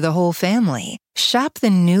need for the whole family. Shop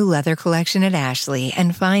the new leather collection at Ashley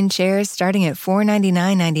and find chairs starting at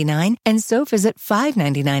 $499.99 and sofas at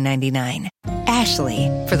 $599.99. Ashley,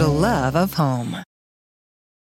 for the love of home.